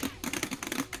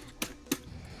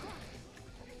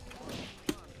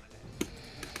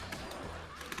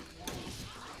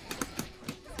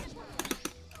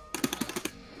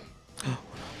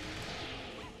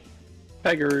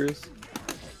 Peggers.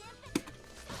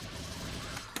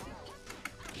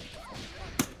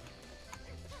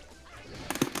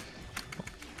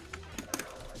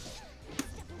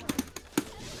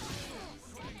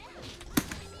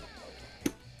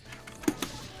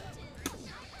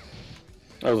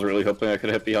 I was really hoping I could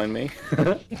hit behind me.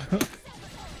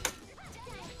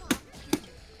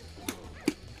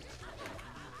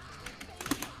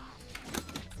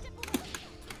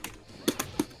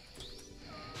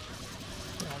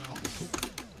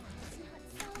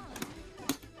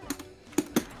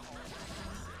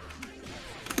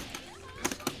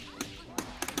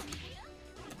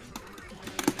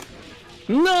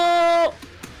 No!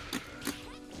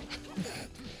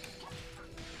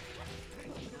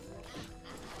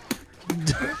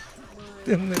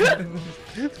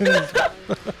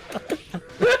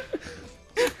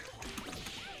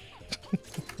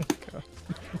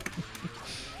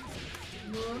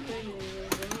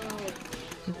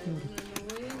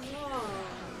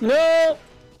 No!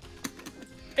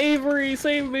 Avery,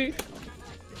 save me!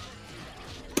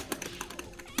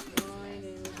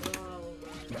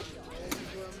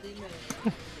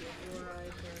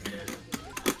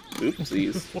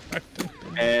 Oopsies.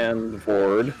 And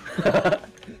Ford. I'm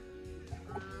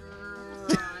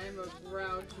a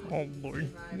grouchy. Oh boy.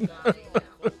 I'm dying now.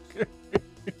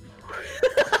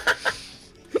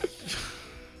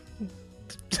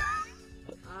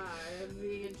 I'm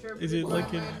being interpreted Is it by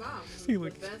like my an- mom, is he the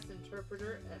like- best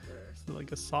interpreter ever.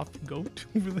 Like a soft goat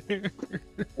over there.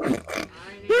 My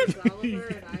name's Oliver,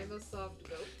 and I'm a soft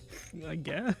goat. I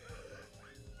guess.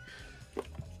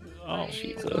 Oh, My name is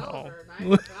Jesus. Oliver,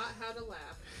 and I forgot how to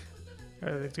laugh.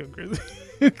 Alright, let's go crazy.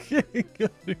 Okay,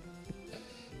 got it.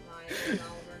 My name is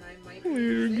Oliver, and I might be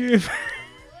Later, sick.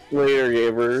 game. Later,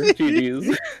 Gaber.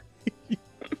 GG's.